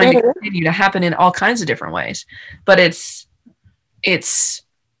 And that's going to continue to happen in all kinds of different ways. But it's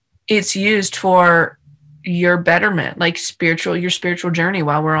used for your betterment, like your spiritual journey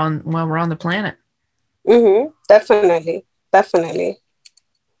while we're on the planet. Definitely.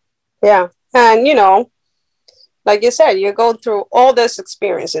 Yeah. And you know, like you said, you go through all these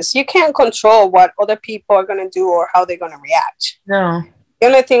experiences. You can't control what other people are going to do or how they're going to react. No. The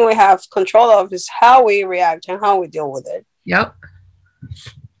only thing we have control of is how we react and how we deal with it. Yep.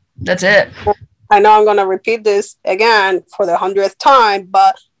 That's it. I know I'm going to repeat this again for the 100th time,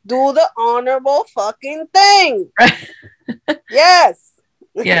 but do the honorable fucking thing. Yes.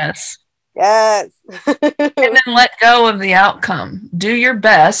 Yes. Yes. And then let go of the outcome. Do your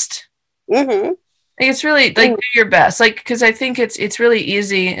best. It's really like do your best. Like, because I think it's really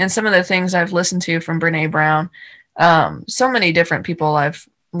easy. And some of the things I've listened to from Brene Brown, so many different people I've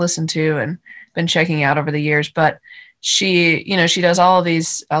listened to and been checking out over the years, but she does all of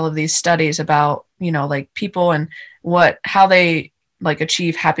these studies about, like people and how they like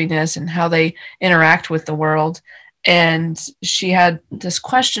achieve happiness and how they interact with the world. And she had this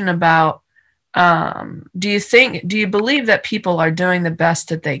question about, do you believe that people are doing the best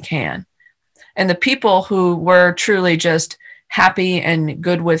that they can? And the people who were truly just happy and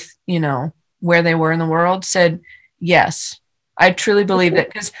good with, where they were in the world said, yes, I truly believe that,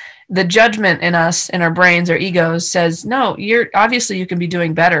 because the judgment in us, in our brains, our egos says, no, obviously you can be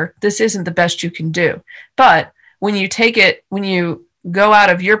doing better. This isn't the best you can do. But when you go out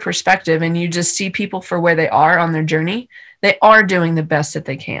of your perspective and you just see people for where they are on their journey, they are doing the best that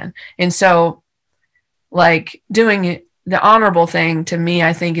they can. And so like doing the honorable thing to me,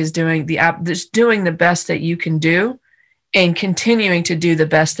 I think, is doing the best that you can do and continuing to do the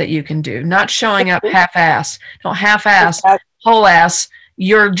best that you can do, not showing up half-ass. Don't half-ass, whole-ass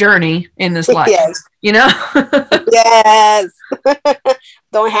your journey in this life. Yes. Yes.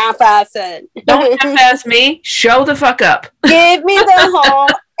 Don't half-ass it. Don't half-ass me. Show the fuck up. Give me the whole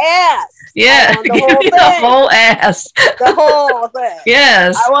ass. Yeah, give me the whole ass. The whole thing.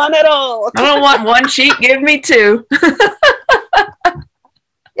 Yes. I want it all. I don't want one cheek. Give me two.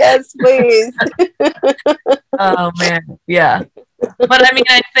 Yes, please. Oh man, yeah. But I mean,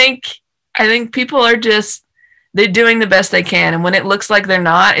 I think people are they're doing the best they can, and when it looks like they're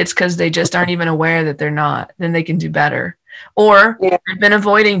not, it's because they just aren't even aware that they're not. Then they can do better, or they've been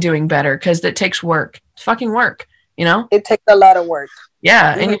avoiding doing better because it takes work. It's fucking work, It takes a lot of work.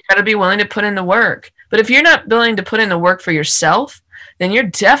 Yeah, and you've got to be willing to put in the work. But if you're not willing to put in the work for yourself, then you're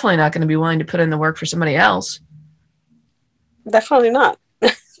definitely not going to be willing to put in the work for somebody else. Definitely not.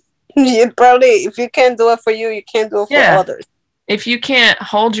 If you can't do it for you, you can't do it for others. If you can't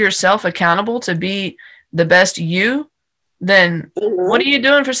hold yourself accountable to be the best you, then what are you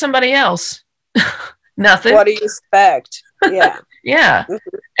doing for somebody else? Nothing. What do you expect? Yeah. Yeah.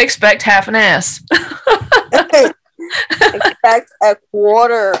 Expect half an ass. Expect a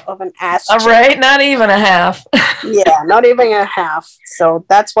quarter of an ass All cheek. right, not even a half. Yeah, not even a half. So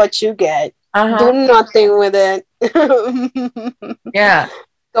that's what you get. Do nothing with it. Yeah.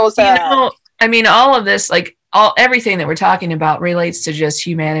 So sad. I mean, all of this, like everything that we're talking about relates to just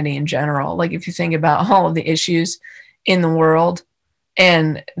humanity in general. Like if you think about all of the issues in the world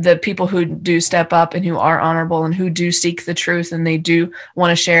and the people who do step up and who are honorable and who do seek the truth and they do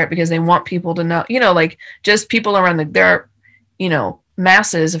want to share it because they want people to know, like just people around there are,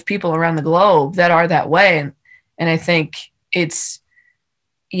 masses of people around the globe that are that way. And I think it's,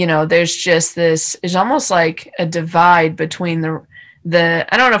 there's just it's almost like a divide between the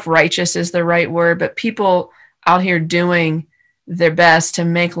I don't know if righteous is the right word, but people out here doing their best to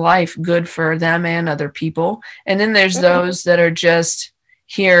make life good for them and other people. And then there's those that are just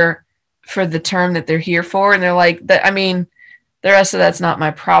here for the term that they're here for. And they're like, the rest of that's not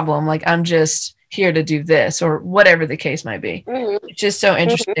my problem. Like, I'm just here to do this or whatever the case might be. It's just so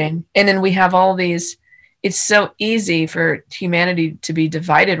interesting. And then we have all these, it's so easy for humanity to be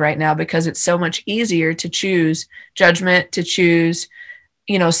divided right now because it's so much easier to choose judgment, to choose,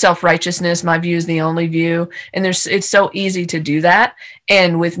 self-righteousness. My view is the only view. And it's so easy to do that.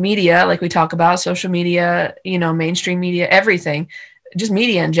 And with media, like we talk about social media, mainstream media, everything, just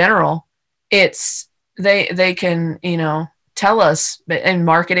media in general, it's, they can, tell us, and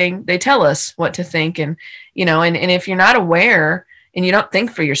marketing, they tell us what to think. And, and if you're not aware and you don't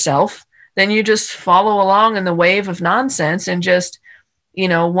think for yourself, then you just follow along in the wave of nonsense and just,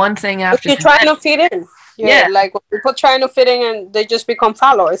 one thing after you're trying to fit in. Yeah. Like people trying to fit in and they just become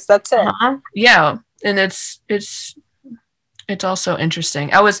followers. That's it. Yeah. And it's also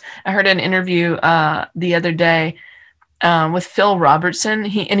interesting. I heard an interview the other day with Phil Robertson.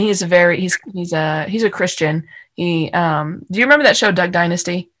 He's a Christian. Do you remember that show Duck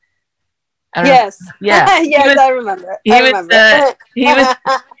Dynasty? Yes. Yeah. Yes, I remember.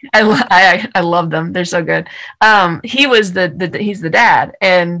 I love them. They're so good. He's the dad.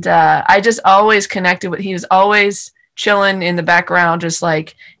 And I just always connected with, he was always chilling in the background, just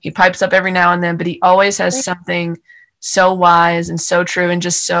like he pipes up every now and then, but he always has something so wise and so true and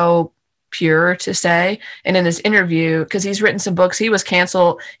just so pure to say. And in this interview, because he's written some books, he was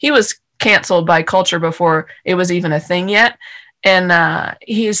canceled by culture before it was even a thing yet. And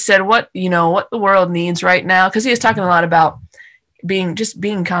he said what the world needs right now, because he was talking a lot about being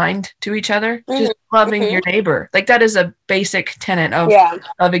kind to each other, just loving your neighbor. Like that is a basic tenet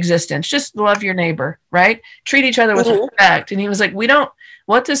of existence. Just love your neighbor, right? Treat each other with respect. And he was like,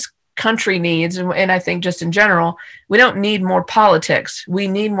 what this country needs, and I think just in general, we don't need more politics. We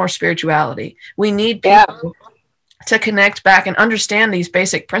need more spirituality. We need people to connect back and understand these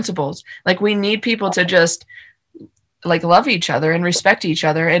basic principles. Like we need people to just like love each other and respect each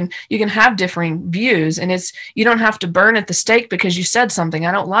other. And you can have differing views, and you don't have to burn at the stake because you said something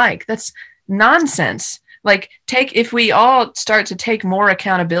I don't like. That's nonsense. Like if we all start to take more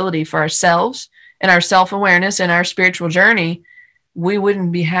accountability for ourselves and our self-awareness and our spiritual journey, we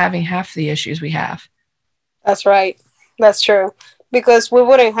wouldn't be having half the issues we have. That's right. That's true. Because we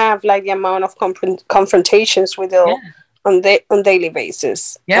wouldn't have like the amount of confrontations with on daily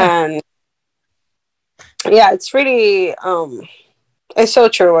basis. Yeah. And yeah, it's really it's so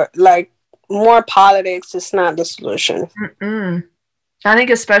true. Like more politics is not the solution. I think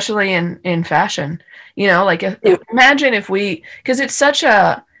especially in fashion, like imagine if because it's such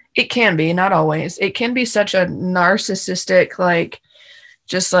it can be, not always, it can be such a narcissistic, like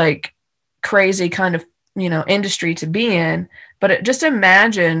just like crazy kind of, industry to be in. But just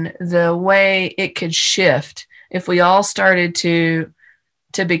imagine the way it could shift if we all started to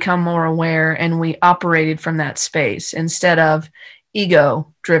become more aware and we operated from that space instead of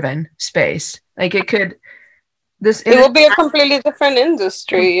ego-driven space. Like it would be a completely different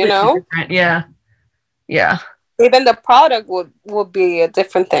industry, Yeah. Even the product would be a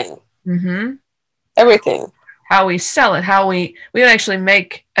different thing. Everything. How we sell it, how we would actually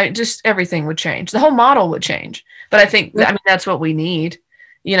make, just everything would change. The whole model would change. But I think, that's what we need,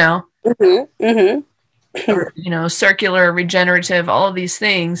 Or, circular, regenerative, all of these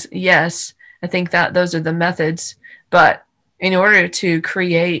things. Yes, I think that those are the methods. But in order to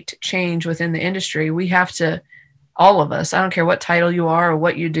create change within the industry, we have to, all of us, I don't care what title you are or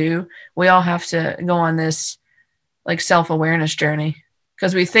what you do, we all have to go on this like self-awareness journey,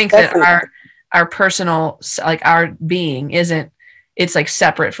 because we think that our personal, like our being it's like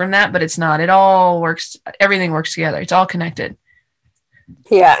separate from that, but it's not. It all works. Everything works together. It's all connected.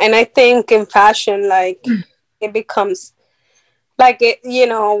 Yeah. And I think in fashion, like it becomes like it,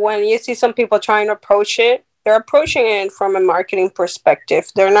 when you see some people trying to approach it, they're approaching it from a marketing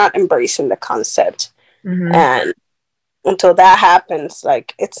perspective. They're not embracing the concept. And until that happens,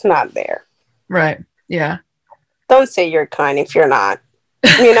 like, it's not there. Right. Yeah. Don't say you're kind if you're not.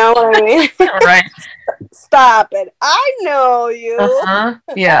 You know what I mean? Right. Stop it. I know you. Uh-huh.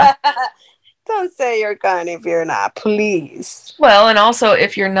 Yeah. Don't say you're kind if you're not, please. Well, and also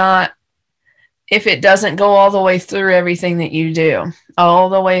if you're not, if it doesn't go all the way through everything that you do, all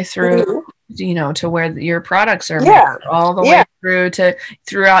the way through, you know, to where your products are made, all the way through to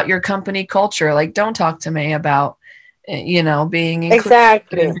throughout your company culture. Like, don't talk to me about, you know, being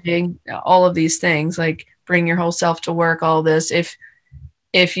exactly, being all of these things. Like, bring your whole self to work. All this, if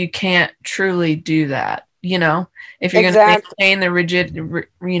you can't truly do that, you know, if you're going to maintain the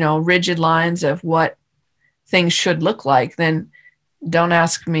rigid lines of what things should look like, then don't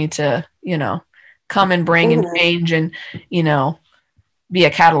ask me to, you know, come and bring and change and, you know, be a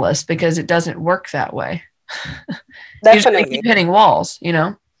catalyst, because it doesn't work that way. Definitely. You keep hitting walls, you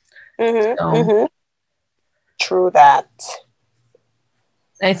know. True that.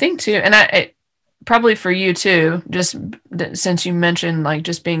 I think too, and I probably for you too, just since you mentioned like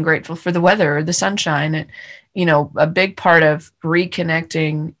just being grateful for the weather or the sunshine, and you know, a big part of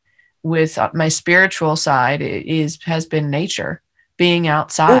reconnecting with my spiritual side has been nature, being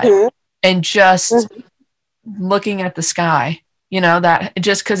outside and just looking at the sky, you know, that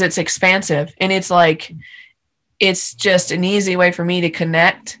just because it's expansive, and it's like, it's just an easy way for me to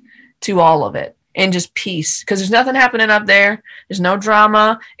connect to all of it and just peace, because there's nothing happening up there. There's no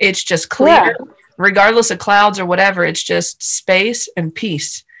drama. It's just clear, regardless of clouds or whatever. It's just space and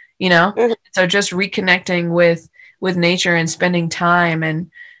peace, you know. So just reconnecting with nature and spending time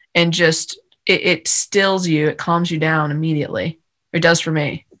and just it stills you, it calms you down immediately. It does for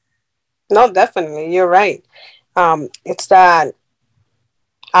me. No, definitely, you're right. It's that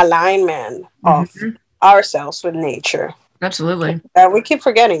alignment of ourselves with nature. Absolutely. We keep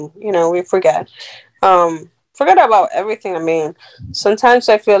forgetting, you know, we forget. Forget about everything. I mean, sometimes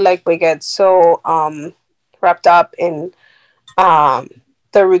I feel like we get so wrapped up in the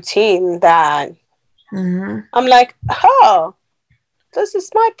routine that I'm like, oh, this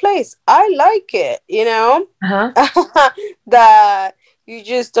is my place. I like it, you know? That you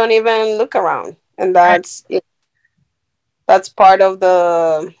just don't even look around. And that's part of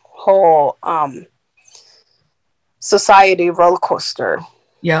the whole society roller coaster.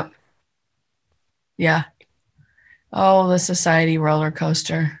 Yep. Yeah. Oh, the society roller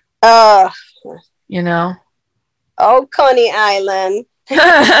coaster. You know? Oh, Coney Island.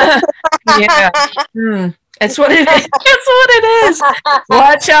 Yeah. It's what it is. That's what it is.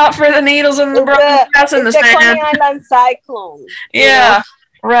 Watch out for the needles in the grass and the sand. Coney Island cyclone. Yeah. You know?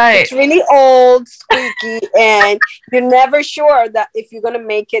 Right. It's really old, squeaky, and you're never sure that if you're going to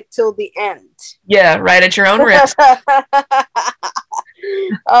make it till the end. Yeah, right at your own risk.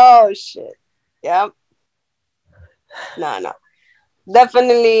 Oh, shit. Yep. No.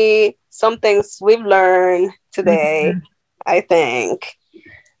 Definitely some things we've learned today, I think.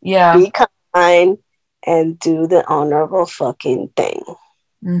 Yeah. Be kind and do the honorable fucking thing.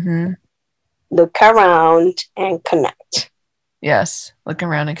 Look around and connect. Yes, look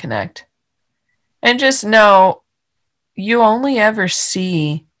around and connect. And just know you only ever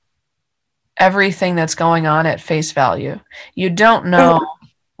see everything that's going on at face value. You don't know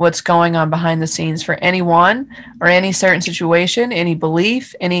what's going on behind the scenes for anyone or any certain situation, any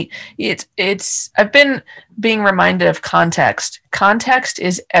belief, I've been being reminded of context. Context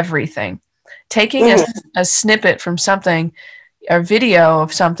is everything. Taking a snippet from something, a video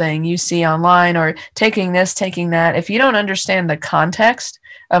of something you see online, or taking this, taking that, if you don't understand the context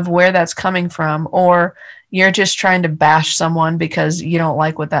of where that's coming from, or you're just trying to bash someone because you don't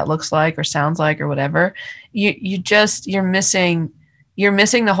like what that looks like or sounds like or whatever, you're missing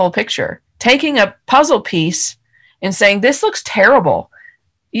the whole picture. Taking a puzzle piece and saying this looks terrible,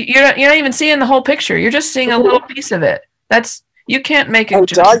 you're not even seeing the whole picture. You're just seeing a little piece of it. You can't make a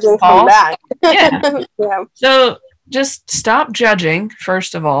judgment call. Yeah. So just stop judging,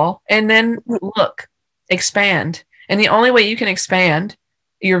 first of all, and then look, expand. And the only way you can expand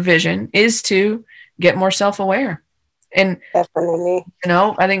your vision is to get more self-aware. And definitely, you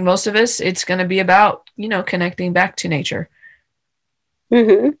know, I think most of us, it's going to be about, you know, connecting back to nature.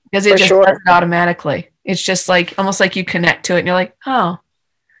 Because it just does it automatically. It's just like, almost like you connect to it and you're like, oh,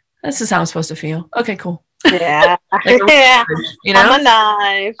 this is how I'm supposed to feel. Okay, cool. Yeah. You know? I'm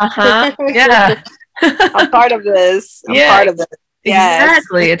alive. Yeah. I'm part of this. I'm part of it. Yes.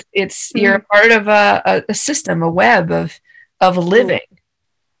 Exactly. It's you're a part of a system, a web of living.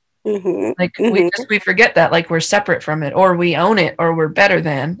 Like we forget that, like we're separate from it, or we own it, or we're better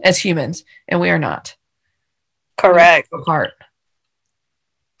than as humans, and we are not. Correct. Apart.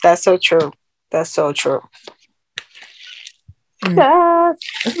 That's so true. That's so true. Yes.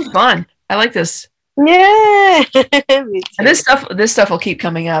 This is fun. I like this. Yeah. Me And too. this stuff will keep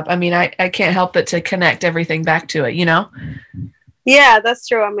coming up. I mean, I can't help but to connect everything back to it, you know? Yeah, that's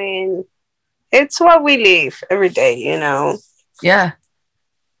true. I mean, it's what we live every day, you know. Yeah.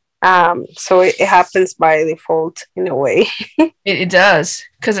 So it happens by default in a way. It does,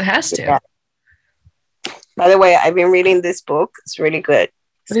 because it has to. Yeah. By the way, I've been reading this book. It's really good.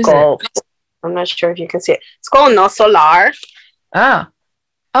 What It's is called, I'm not sure if you can see it. It's called No Solar. Oh.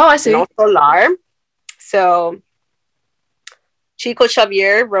 Oh, I see. No Solar. So Chico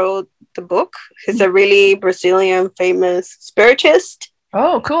Xavier wrote the book. He's a really Brazilian famous spiritist.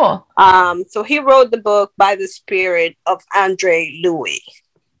 Oh, cool. So he wrote the book by the spirit of Andre Louis.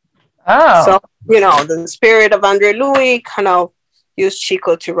 Oh. So, you know, the spirit of Andre Louis kind of used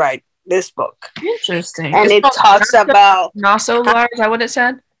Chico to write this book. Interesting. And it talks about No Solar, is that what it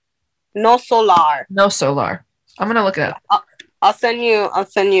said? No Solar. No Solar. I'm gonna look it up. I'll send you a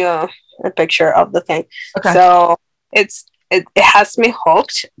picture of the thing. Okay. So it has me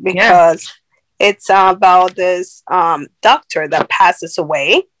hooked because it's about this doctor that passes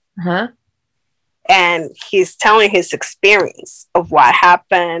away. Uh-huh. And he's telling his experience of what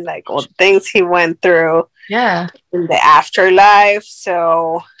happened, like all the things he went through in the afterlife.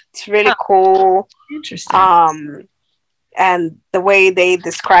 So it's really cool. Interesting. And the way they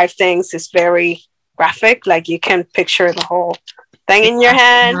describe things is very graphic. Like you can picture the whole thing in your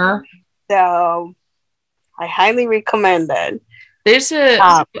hand. Uh-huh. So I highly recommend it. There's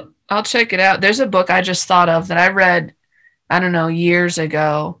I'll check it out. There's a book I just thought of that I read, I don't know, years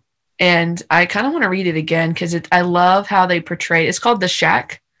ago. And I kind of want to read it again because I love how they portray it. It's called The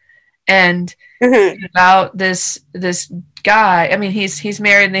Shack. And it's about this guy. I mean, he's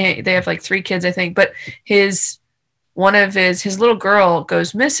married and they have like 3 kids, I think. But his little girl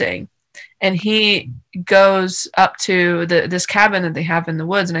goes missing. And he goes up to this cabin that they have in the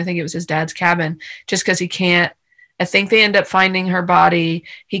woods. And I think it was his dad's cabin just because he can't. I think they end up finding her body.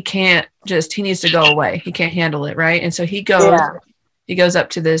 He needs to go away. He can't handle it, right? And so he goes. Yeah. He goes up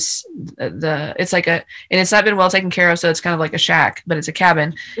to this, it's like and it's not been well taken care of, so it's kind of like a shack, but it's a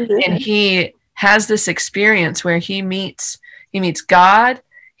cabin. And he has this experience where he meets God,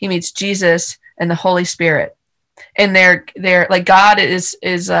 he meets Jesus, and the Holy Spirit. And they're like, God is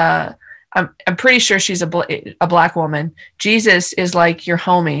I'm pretty sure she's a black woman. Jesus is like your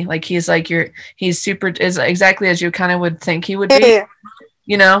homie, like he's exactly as you kind of would think he would be,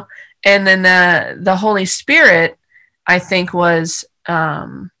 you know. And then the Holy Spirit, I think, was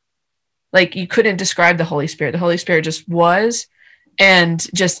like you couldn't describe the Holy Spirit. The Holy Spirit just was, and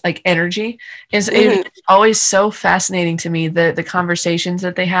just like energy. It was always so fascinating to me, the conversations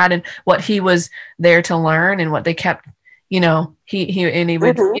that they had and what he was there to learn and what they kept, you know, he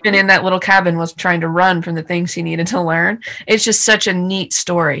would even in that little cabin was trying to run from the things he needed to learn. It's just such a neat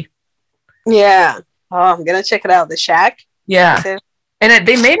story. Yeah. Oh, I'm gonna check it out. The Shack. Yeah. And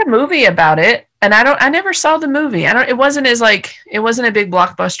they made a movie about it, and I never saw the movie. It wasn't a big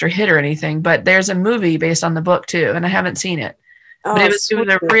blockbuster hit or anything, but there's a movie based on the book too, and I haven't seen it. Oh, but it was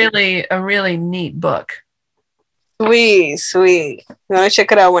a really neat book. Sweet. I'm gonna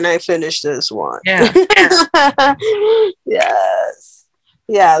check it out when I finish this one. Yeah. Yes.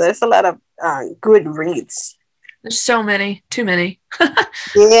 Yeah, there's a lot of good reads. There's so many, too many.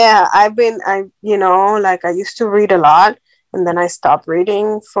 Yeah, I used to read a lot. And then I stopped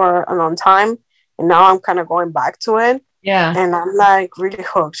reading for a long time. And now I'm kind of going back to it. Yeah. And I'm like really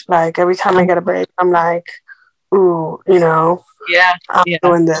hooked. Like every time I get a break, I'm like, ooh, you know. Yeah. I'm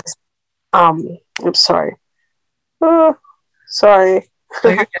doing this. I'm sorry. Oh, sorry.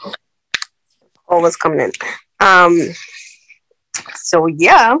 Always coming in. So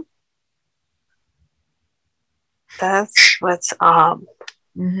yeah. That's what's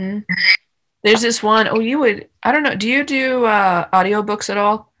There's this one. I don't know. Do you do audiobooks at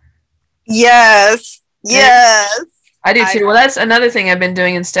all? Yes. I do too. Well, that's another thing I've been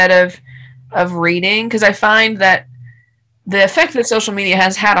doing instead of reading, because I find that the effect that social media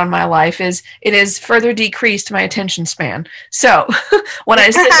has had on my life is it has further decreased my attention span. So when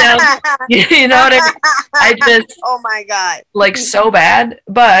I sit down, you know what I mean? I just, oh my God, like so bad.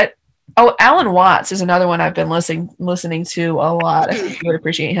 But Alan Watts is another one I've been listening to a lot. I think you would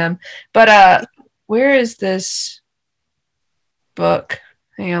appreciate him. But where is this book?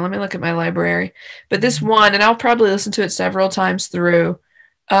 Hang on, let me look at my library. But this one, and I'll probably listen to it several times through.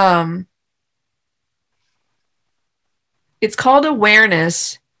 It's called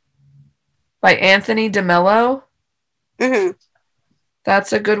Awareness by Anthony DeMello.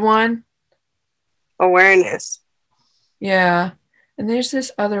 That's a good one. Awareness. Yeah. And there's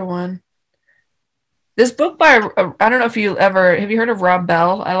this other one. This book by, I don't know if you ever, have you heard of Rob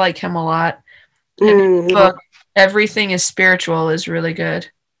Bell? I like him a lot. And his book, Everything is Spiritual, is really good.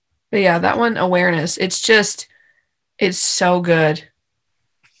 But yeah, that one, Awareness, it's so good.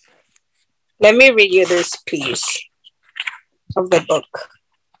 Let me read you this piece of the book.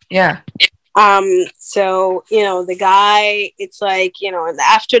 Yeah. So, you know, the guy, it's like, you know, in the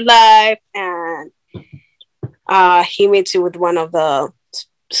afterlife, and he meets with one of the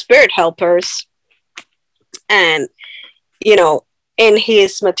spirit helpers, and, you know, in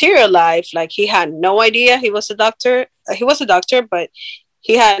his material life, like, he had no idea he was a doctor. But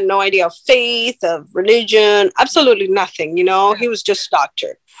he had no idea of faith, of religion, absolutely nothing, you know. He was just a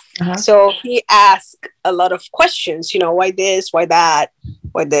doctor. So he asked a lot of questions, you know, why this, why that,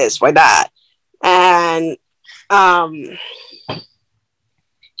 why this, why that. And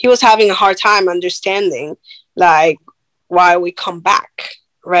he was having a hard time understanding, like, why we come back,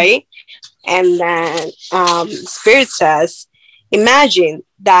 right? And then Spirit says, imagine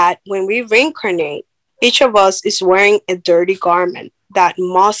that when we reincarnate, each of us is wearing a dirty garment that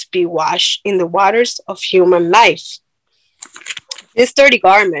must be washed in the waters of human life. This dirty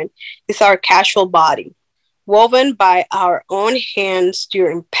garment is our casual body, woven by our own hands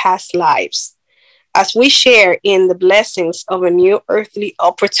during past lives. As we share in the blessings of a new earthly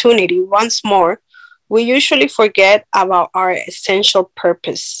opportunity once more, we usually forget about our essential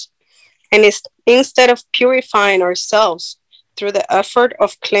purpose. And instead of purifying ourselves through the effort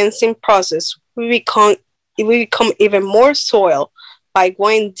of cleansing process, we become even more soiled by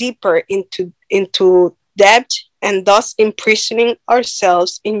going deeper into debt, and thus imprisoning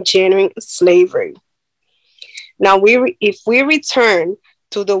ourselves in genuine slavery. Now, if we return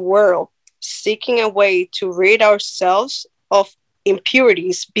to the world seeking a way to rid ourselves of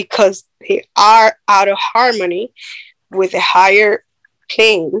impurities because they are out of harmony with a higher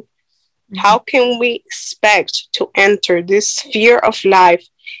plane, how can we expect to enter this sphere of life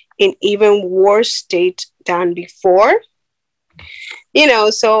in even worse state than before? You know,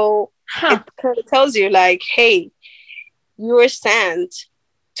 so it kind of tells you, like, hey, you were sent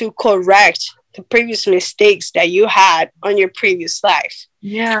to correct the previous mistakes that you had on your previous life.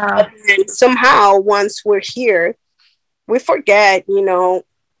 Yeah. And somehow, once we're here, we forget, you know,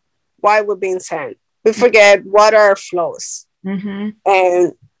 why we're being sent. We forget what are our flaws.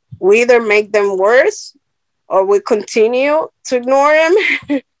 And we either make them worse or we continue to ignore them.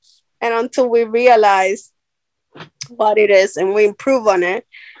 And until we realize what it is and we improve on it,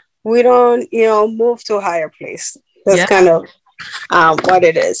 we don't, you know, move to a higher place. That's kind of what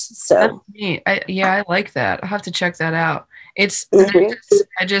it is. So that's neat. I like that. I'll have to check that out. It's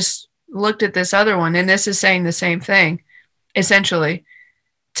I just looked at this other one, and this is saying the same thing. Essentially,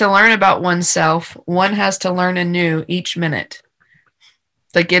 to learn about oneself, one has to learn anew each minute.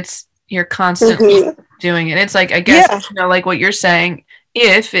 Like, you're constantly doing it. It's like, I guess, you know, like what you're saying,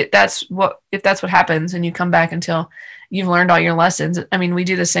 if that's what happens and you come back until you've learned all your lessons. I mean, we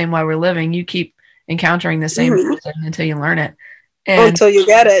do the same while we're living. You keep encountering the same person until you learn it. And until you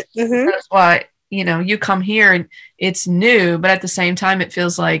get it. That's why, you know, you come here and it's new, but at the same time, it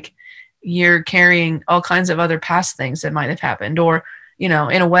feels like you're carrying all kinds of other past things that might have happened, or, you know,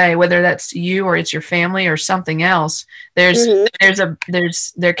 in a way, whether that's you or it's your family or something else, there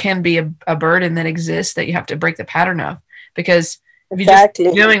can be a burden that exists that you have to break the pattern of, because if you're just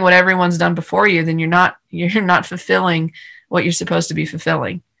doing what everyone's done before you, then you're not fulfilling what you're supposed to be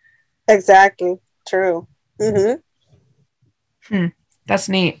fulfilling. Exactly. True. That's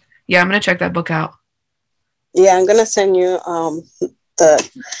neat. Yeah, I'm gonna check that book out. Yeah, I'm gonna send you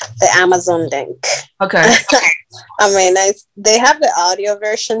the Amazon link. Okay. I mean, they have the audio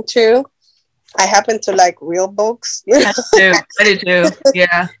version too. I happen to like real books. I do too.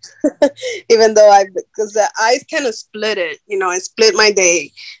 Yeah. Even though because I kind of split it. You know, I split my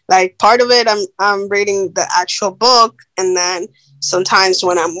day. Like, part of it, I'm reading the actual book, and then sometimes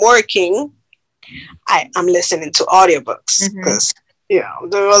when I'm working, I'm listening to audiobooks because you know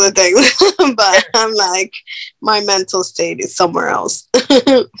there are other things. But I'm like, my mental state is somewhere else.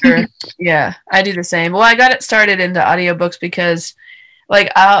 Sure. Yeah, I do the same. Well, I got it started into audiobooks because,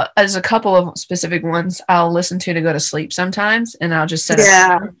 like, there's a couple of specific ones I'll listen to go to sleep sometimes, and I'll just set it.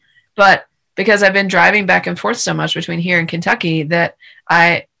 Yeah. But because I've been driving back and forth so much between here and Kentucky, that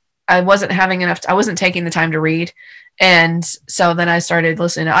I wasn't having enough. I wasn't taking the time to read, and so then I started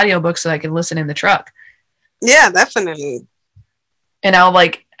listening to audiobooks so I could listen in the truck. Yeah, definitely. And I'll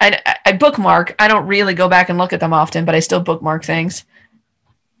I bookmark. I don't really go back and look at them often, but I still bookmark things.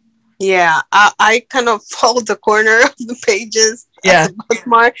 Yeah, I kind of fold the corner of the pages as a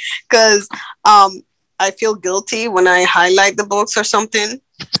bookmark because I feel guilty when I highlight the books or something.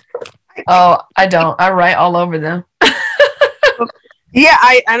 Oh, I don't. I write all over them. Yeah,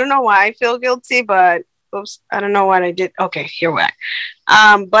 I don't know why I feel guilty, but oops, I don't know what I did. Okay, here we are.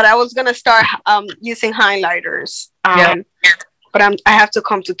 But I was gonna start using highlighters. Yeah. But I have to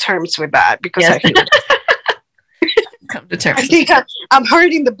come to terms with that because Yes. I feel Come to terms. I think I'm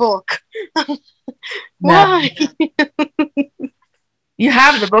hurting the book. Why? You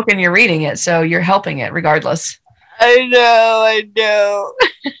have the book and you're reading it, so you're helping it regardless. I know.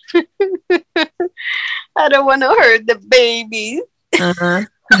 I don't want to hurt the babies. Uh-huh.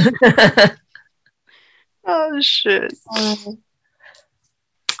 Oh shit.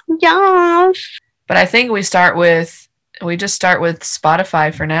 Yes. But I think we just start with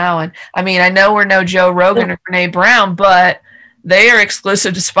Spotify for now. And I mean, I know we're no Joe Rogan or Brene Brown, but they are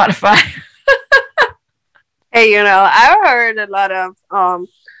exclusive to Spotify. Hey, I've heard a lot of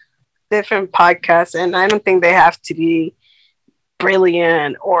different podcasts, and I don't think they have to be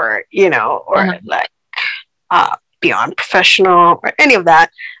brilliant or like beyond professional or any of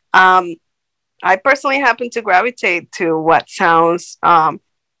that. I personally happen to gravitate to what sounds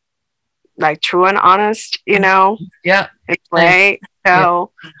like true and honest, Yeah. Right.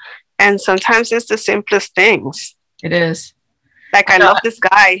 So, and sometimes it's the simplest things. It is. Like I love this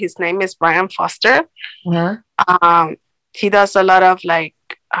guy. His name is Brian Foster. Uh-huh. He does a lot of like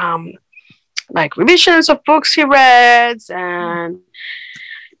revisions of books he read and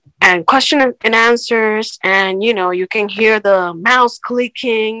question and answers, and you can hear the mouse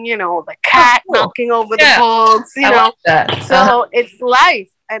clicking, the cat knocking over the books, I like that. So it's life,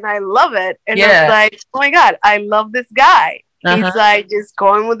 and I love it. And Yeah. I was like, oh my god, I love this guy. He's like just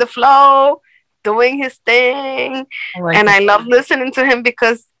going with the flow, doing his thing, I love listening to him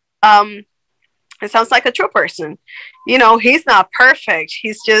because it sounds like a true person. He's not perfect.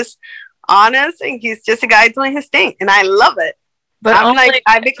 He's just honest, and he's just a guy doing his thing, and I love it. But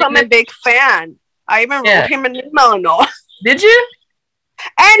I become a big fan. I even wrote him an email and all. Did you?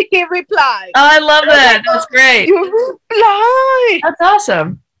 And he replied. Oh, I love that. That's great. You replied. That's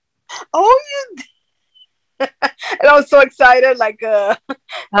awesome. Oh, you did. And I was so excited, like Fangirl.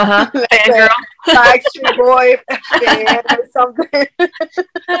 Backstreet Boy fan or something.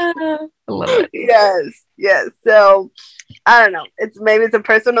 I love it. Yes. So I don't know. Maybe it's a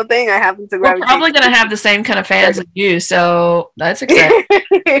personal thing. I happen to gravitate. We're probably gonna have the same kind of fans as you, so that's exciting.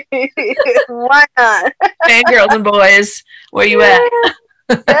 Why not? Fangirls and boys, where you at?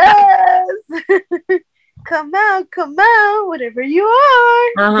 Yes. Come out, whatever you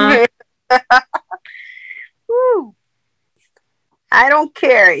are. Uh-huh. Woo. I don't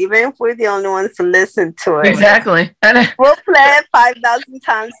care, even if we're the only ones to listen to it. Exactly. We'll play it 5,000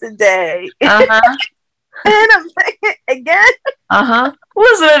 times a day. Uh-huh. And I'm playing it again. Uh-huh.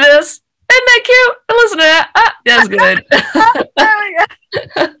 Listen to this. Isn't that cute? Listen to that. That's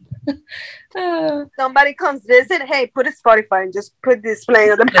good. Somebody comes visit. Hey, put a Spotify and just put this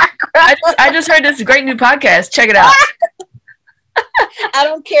playing on the background. I just heard this great new podcast. Check it out. I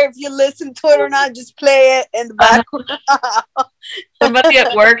don't care if you listen to it or not. Just play it in the background. Somebody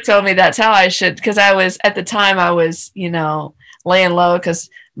at work told me that's how I should, because I was laying low because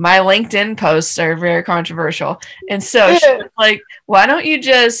my LinkedIn posts are very controversial. And so she was like, why don't you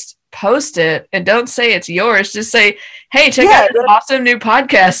just post it and don't say it's yours? Just say, hey, check out this awesome new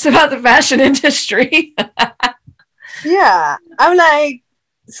podcast about the fashion industry. Yeah. I'm like,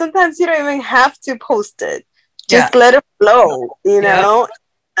 sometimes you don't even have to post it. Just let it flow,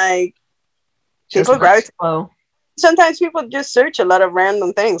 Like, people flow. Sometimes people just search a lot of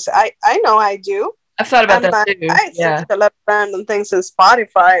random things. I know I do. I've thought about that too. I search a lot of random things in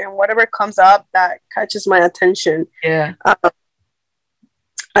Spotify, and whatever comes up that catches my attention. Yeah.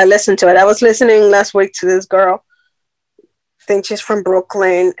 I listen to it. I was listening last week to this girl. I think she's from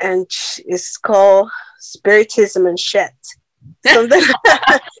Brooklyn, and it's called Spiritism and Shit. Something.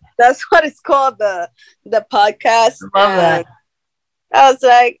 That's what it's called, the podcast. I love that. I was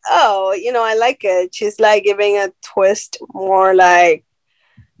like, oh, I like it. She's like giving a twist, more like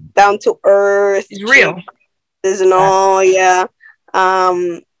down to earth. It's real. And all, yeah.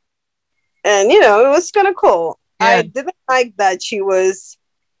 And it was kind of cool. Yeah. I didn't like that she was.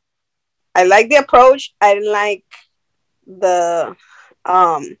 I like the approach. I didn't like the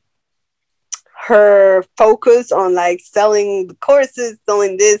her focus on like selling the courses,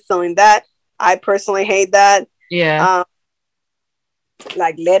 selling this, selling that. I personally hate that. Yeah.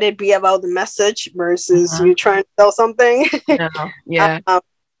 Like, let it be about the message versus you trying to sell something. No. Yeah.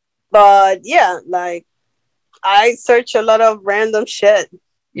 But yeah, like, I search a lot of random shit.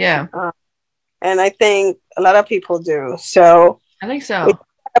 Yeah. And I think a lot of people do. So I think so. We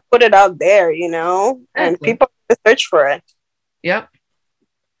gotta put it out there, and people search for it. Yep.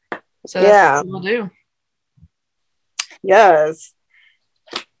 So that's Yeah. what we'll do. Yes.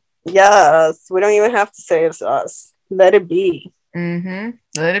 Yes. We don't even have to say it's us. Let it be. Mm-hmm.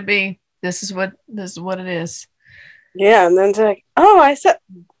 Let it be. This is what it is. Yeah, and then it's like, oh, I said,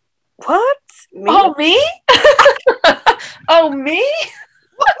 what? Me? Oh, me? Oh, me?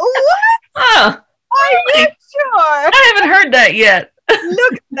 What? Huh. I'm sure. I haven't heard that yet.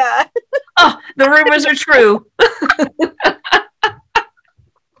 Look at that. Oh, the rumors are true.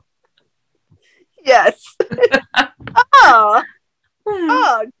 Yes. Oh. Hmm.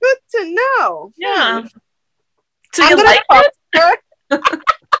 Oh, good to know. Yeah. So I'm you gonna like talk it? to her.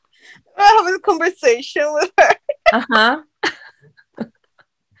 I have a conversation with her. Uh-huh.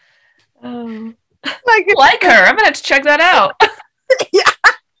 Oh. Like, I like her. I'm gonna have to check that out. yeah.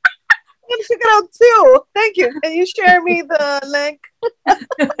 I'm gonna check it out too. Thank you. Can you share me the link?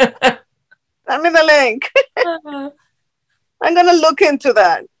 Send me the link. I'm gonna look into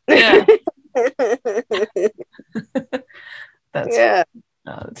that. Yeah. That's Yeah.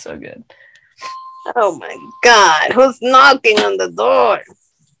 Oh, that's so good. Oh my God. Who's knocking on the door?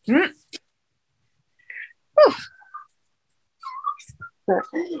 Mm.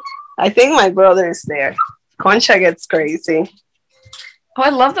 I think my brother is there. Concha gets crazy. Oh, I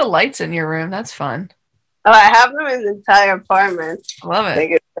love the lights in your room. That's fun. Oh, I have them in the entire apartment. I love I it.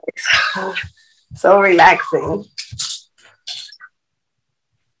 think it's so relaxing.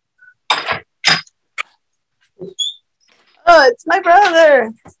 Oh, it's my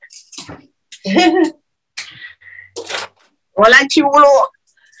brother. Hola, chulo.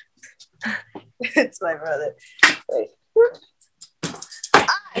 It's my brother. Wait.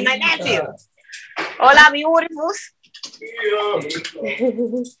 Ah, my nephew. Hola, beautiful.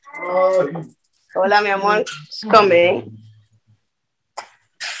 Hola, mi amor. Coming.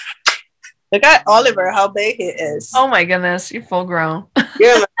 Look at Oliver, how big he is. Oh my goodness, you're full grown. You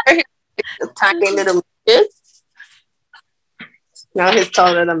remember he's a tiny little kid? Now he's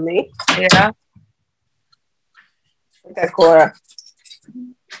taller than me. Yeah. Look at Cora.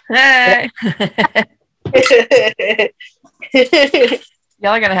 Hey.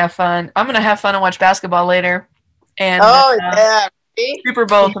 Y'all are gonna have fun. I'm gonna have fun and watch basketball later. And Oh, yeah. Super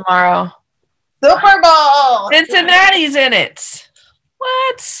Bowl tomorrow. Super Bowl. Cincinnati's in it.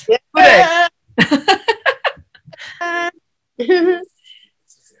 What? Yeah.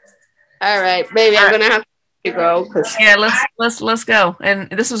 All right, baby. I'm gonna have to go. Yeah, let's go. And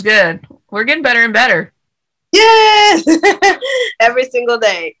this was good. We're getting better and better. Yes, every single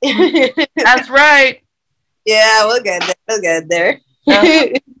day. That's right. Yeah, we'll get there. We'll get there. All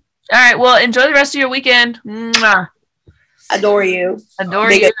right. Well, enjoy the rest of your weekend. Mwah. Adore you.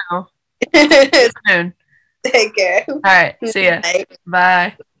 Adore you. See you soon. Take care. All right. See ya. Bye.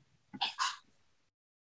 Bye.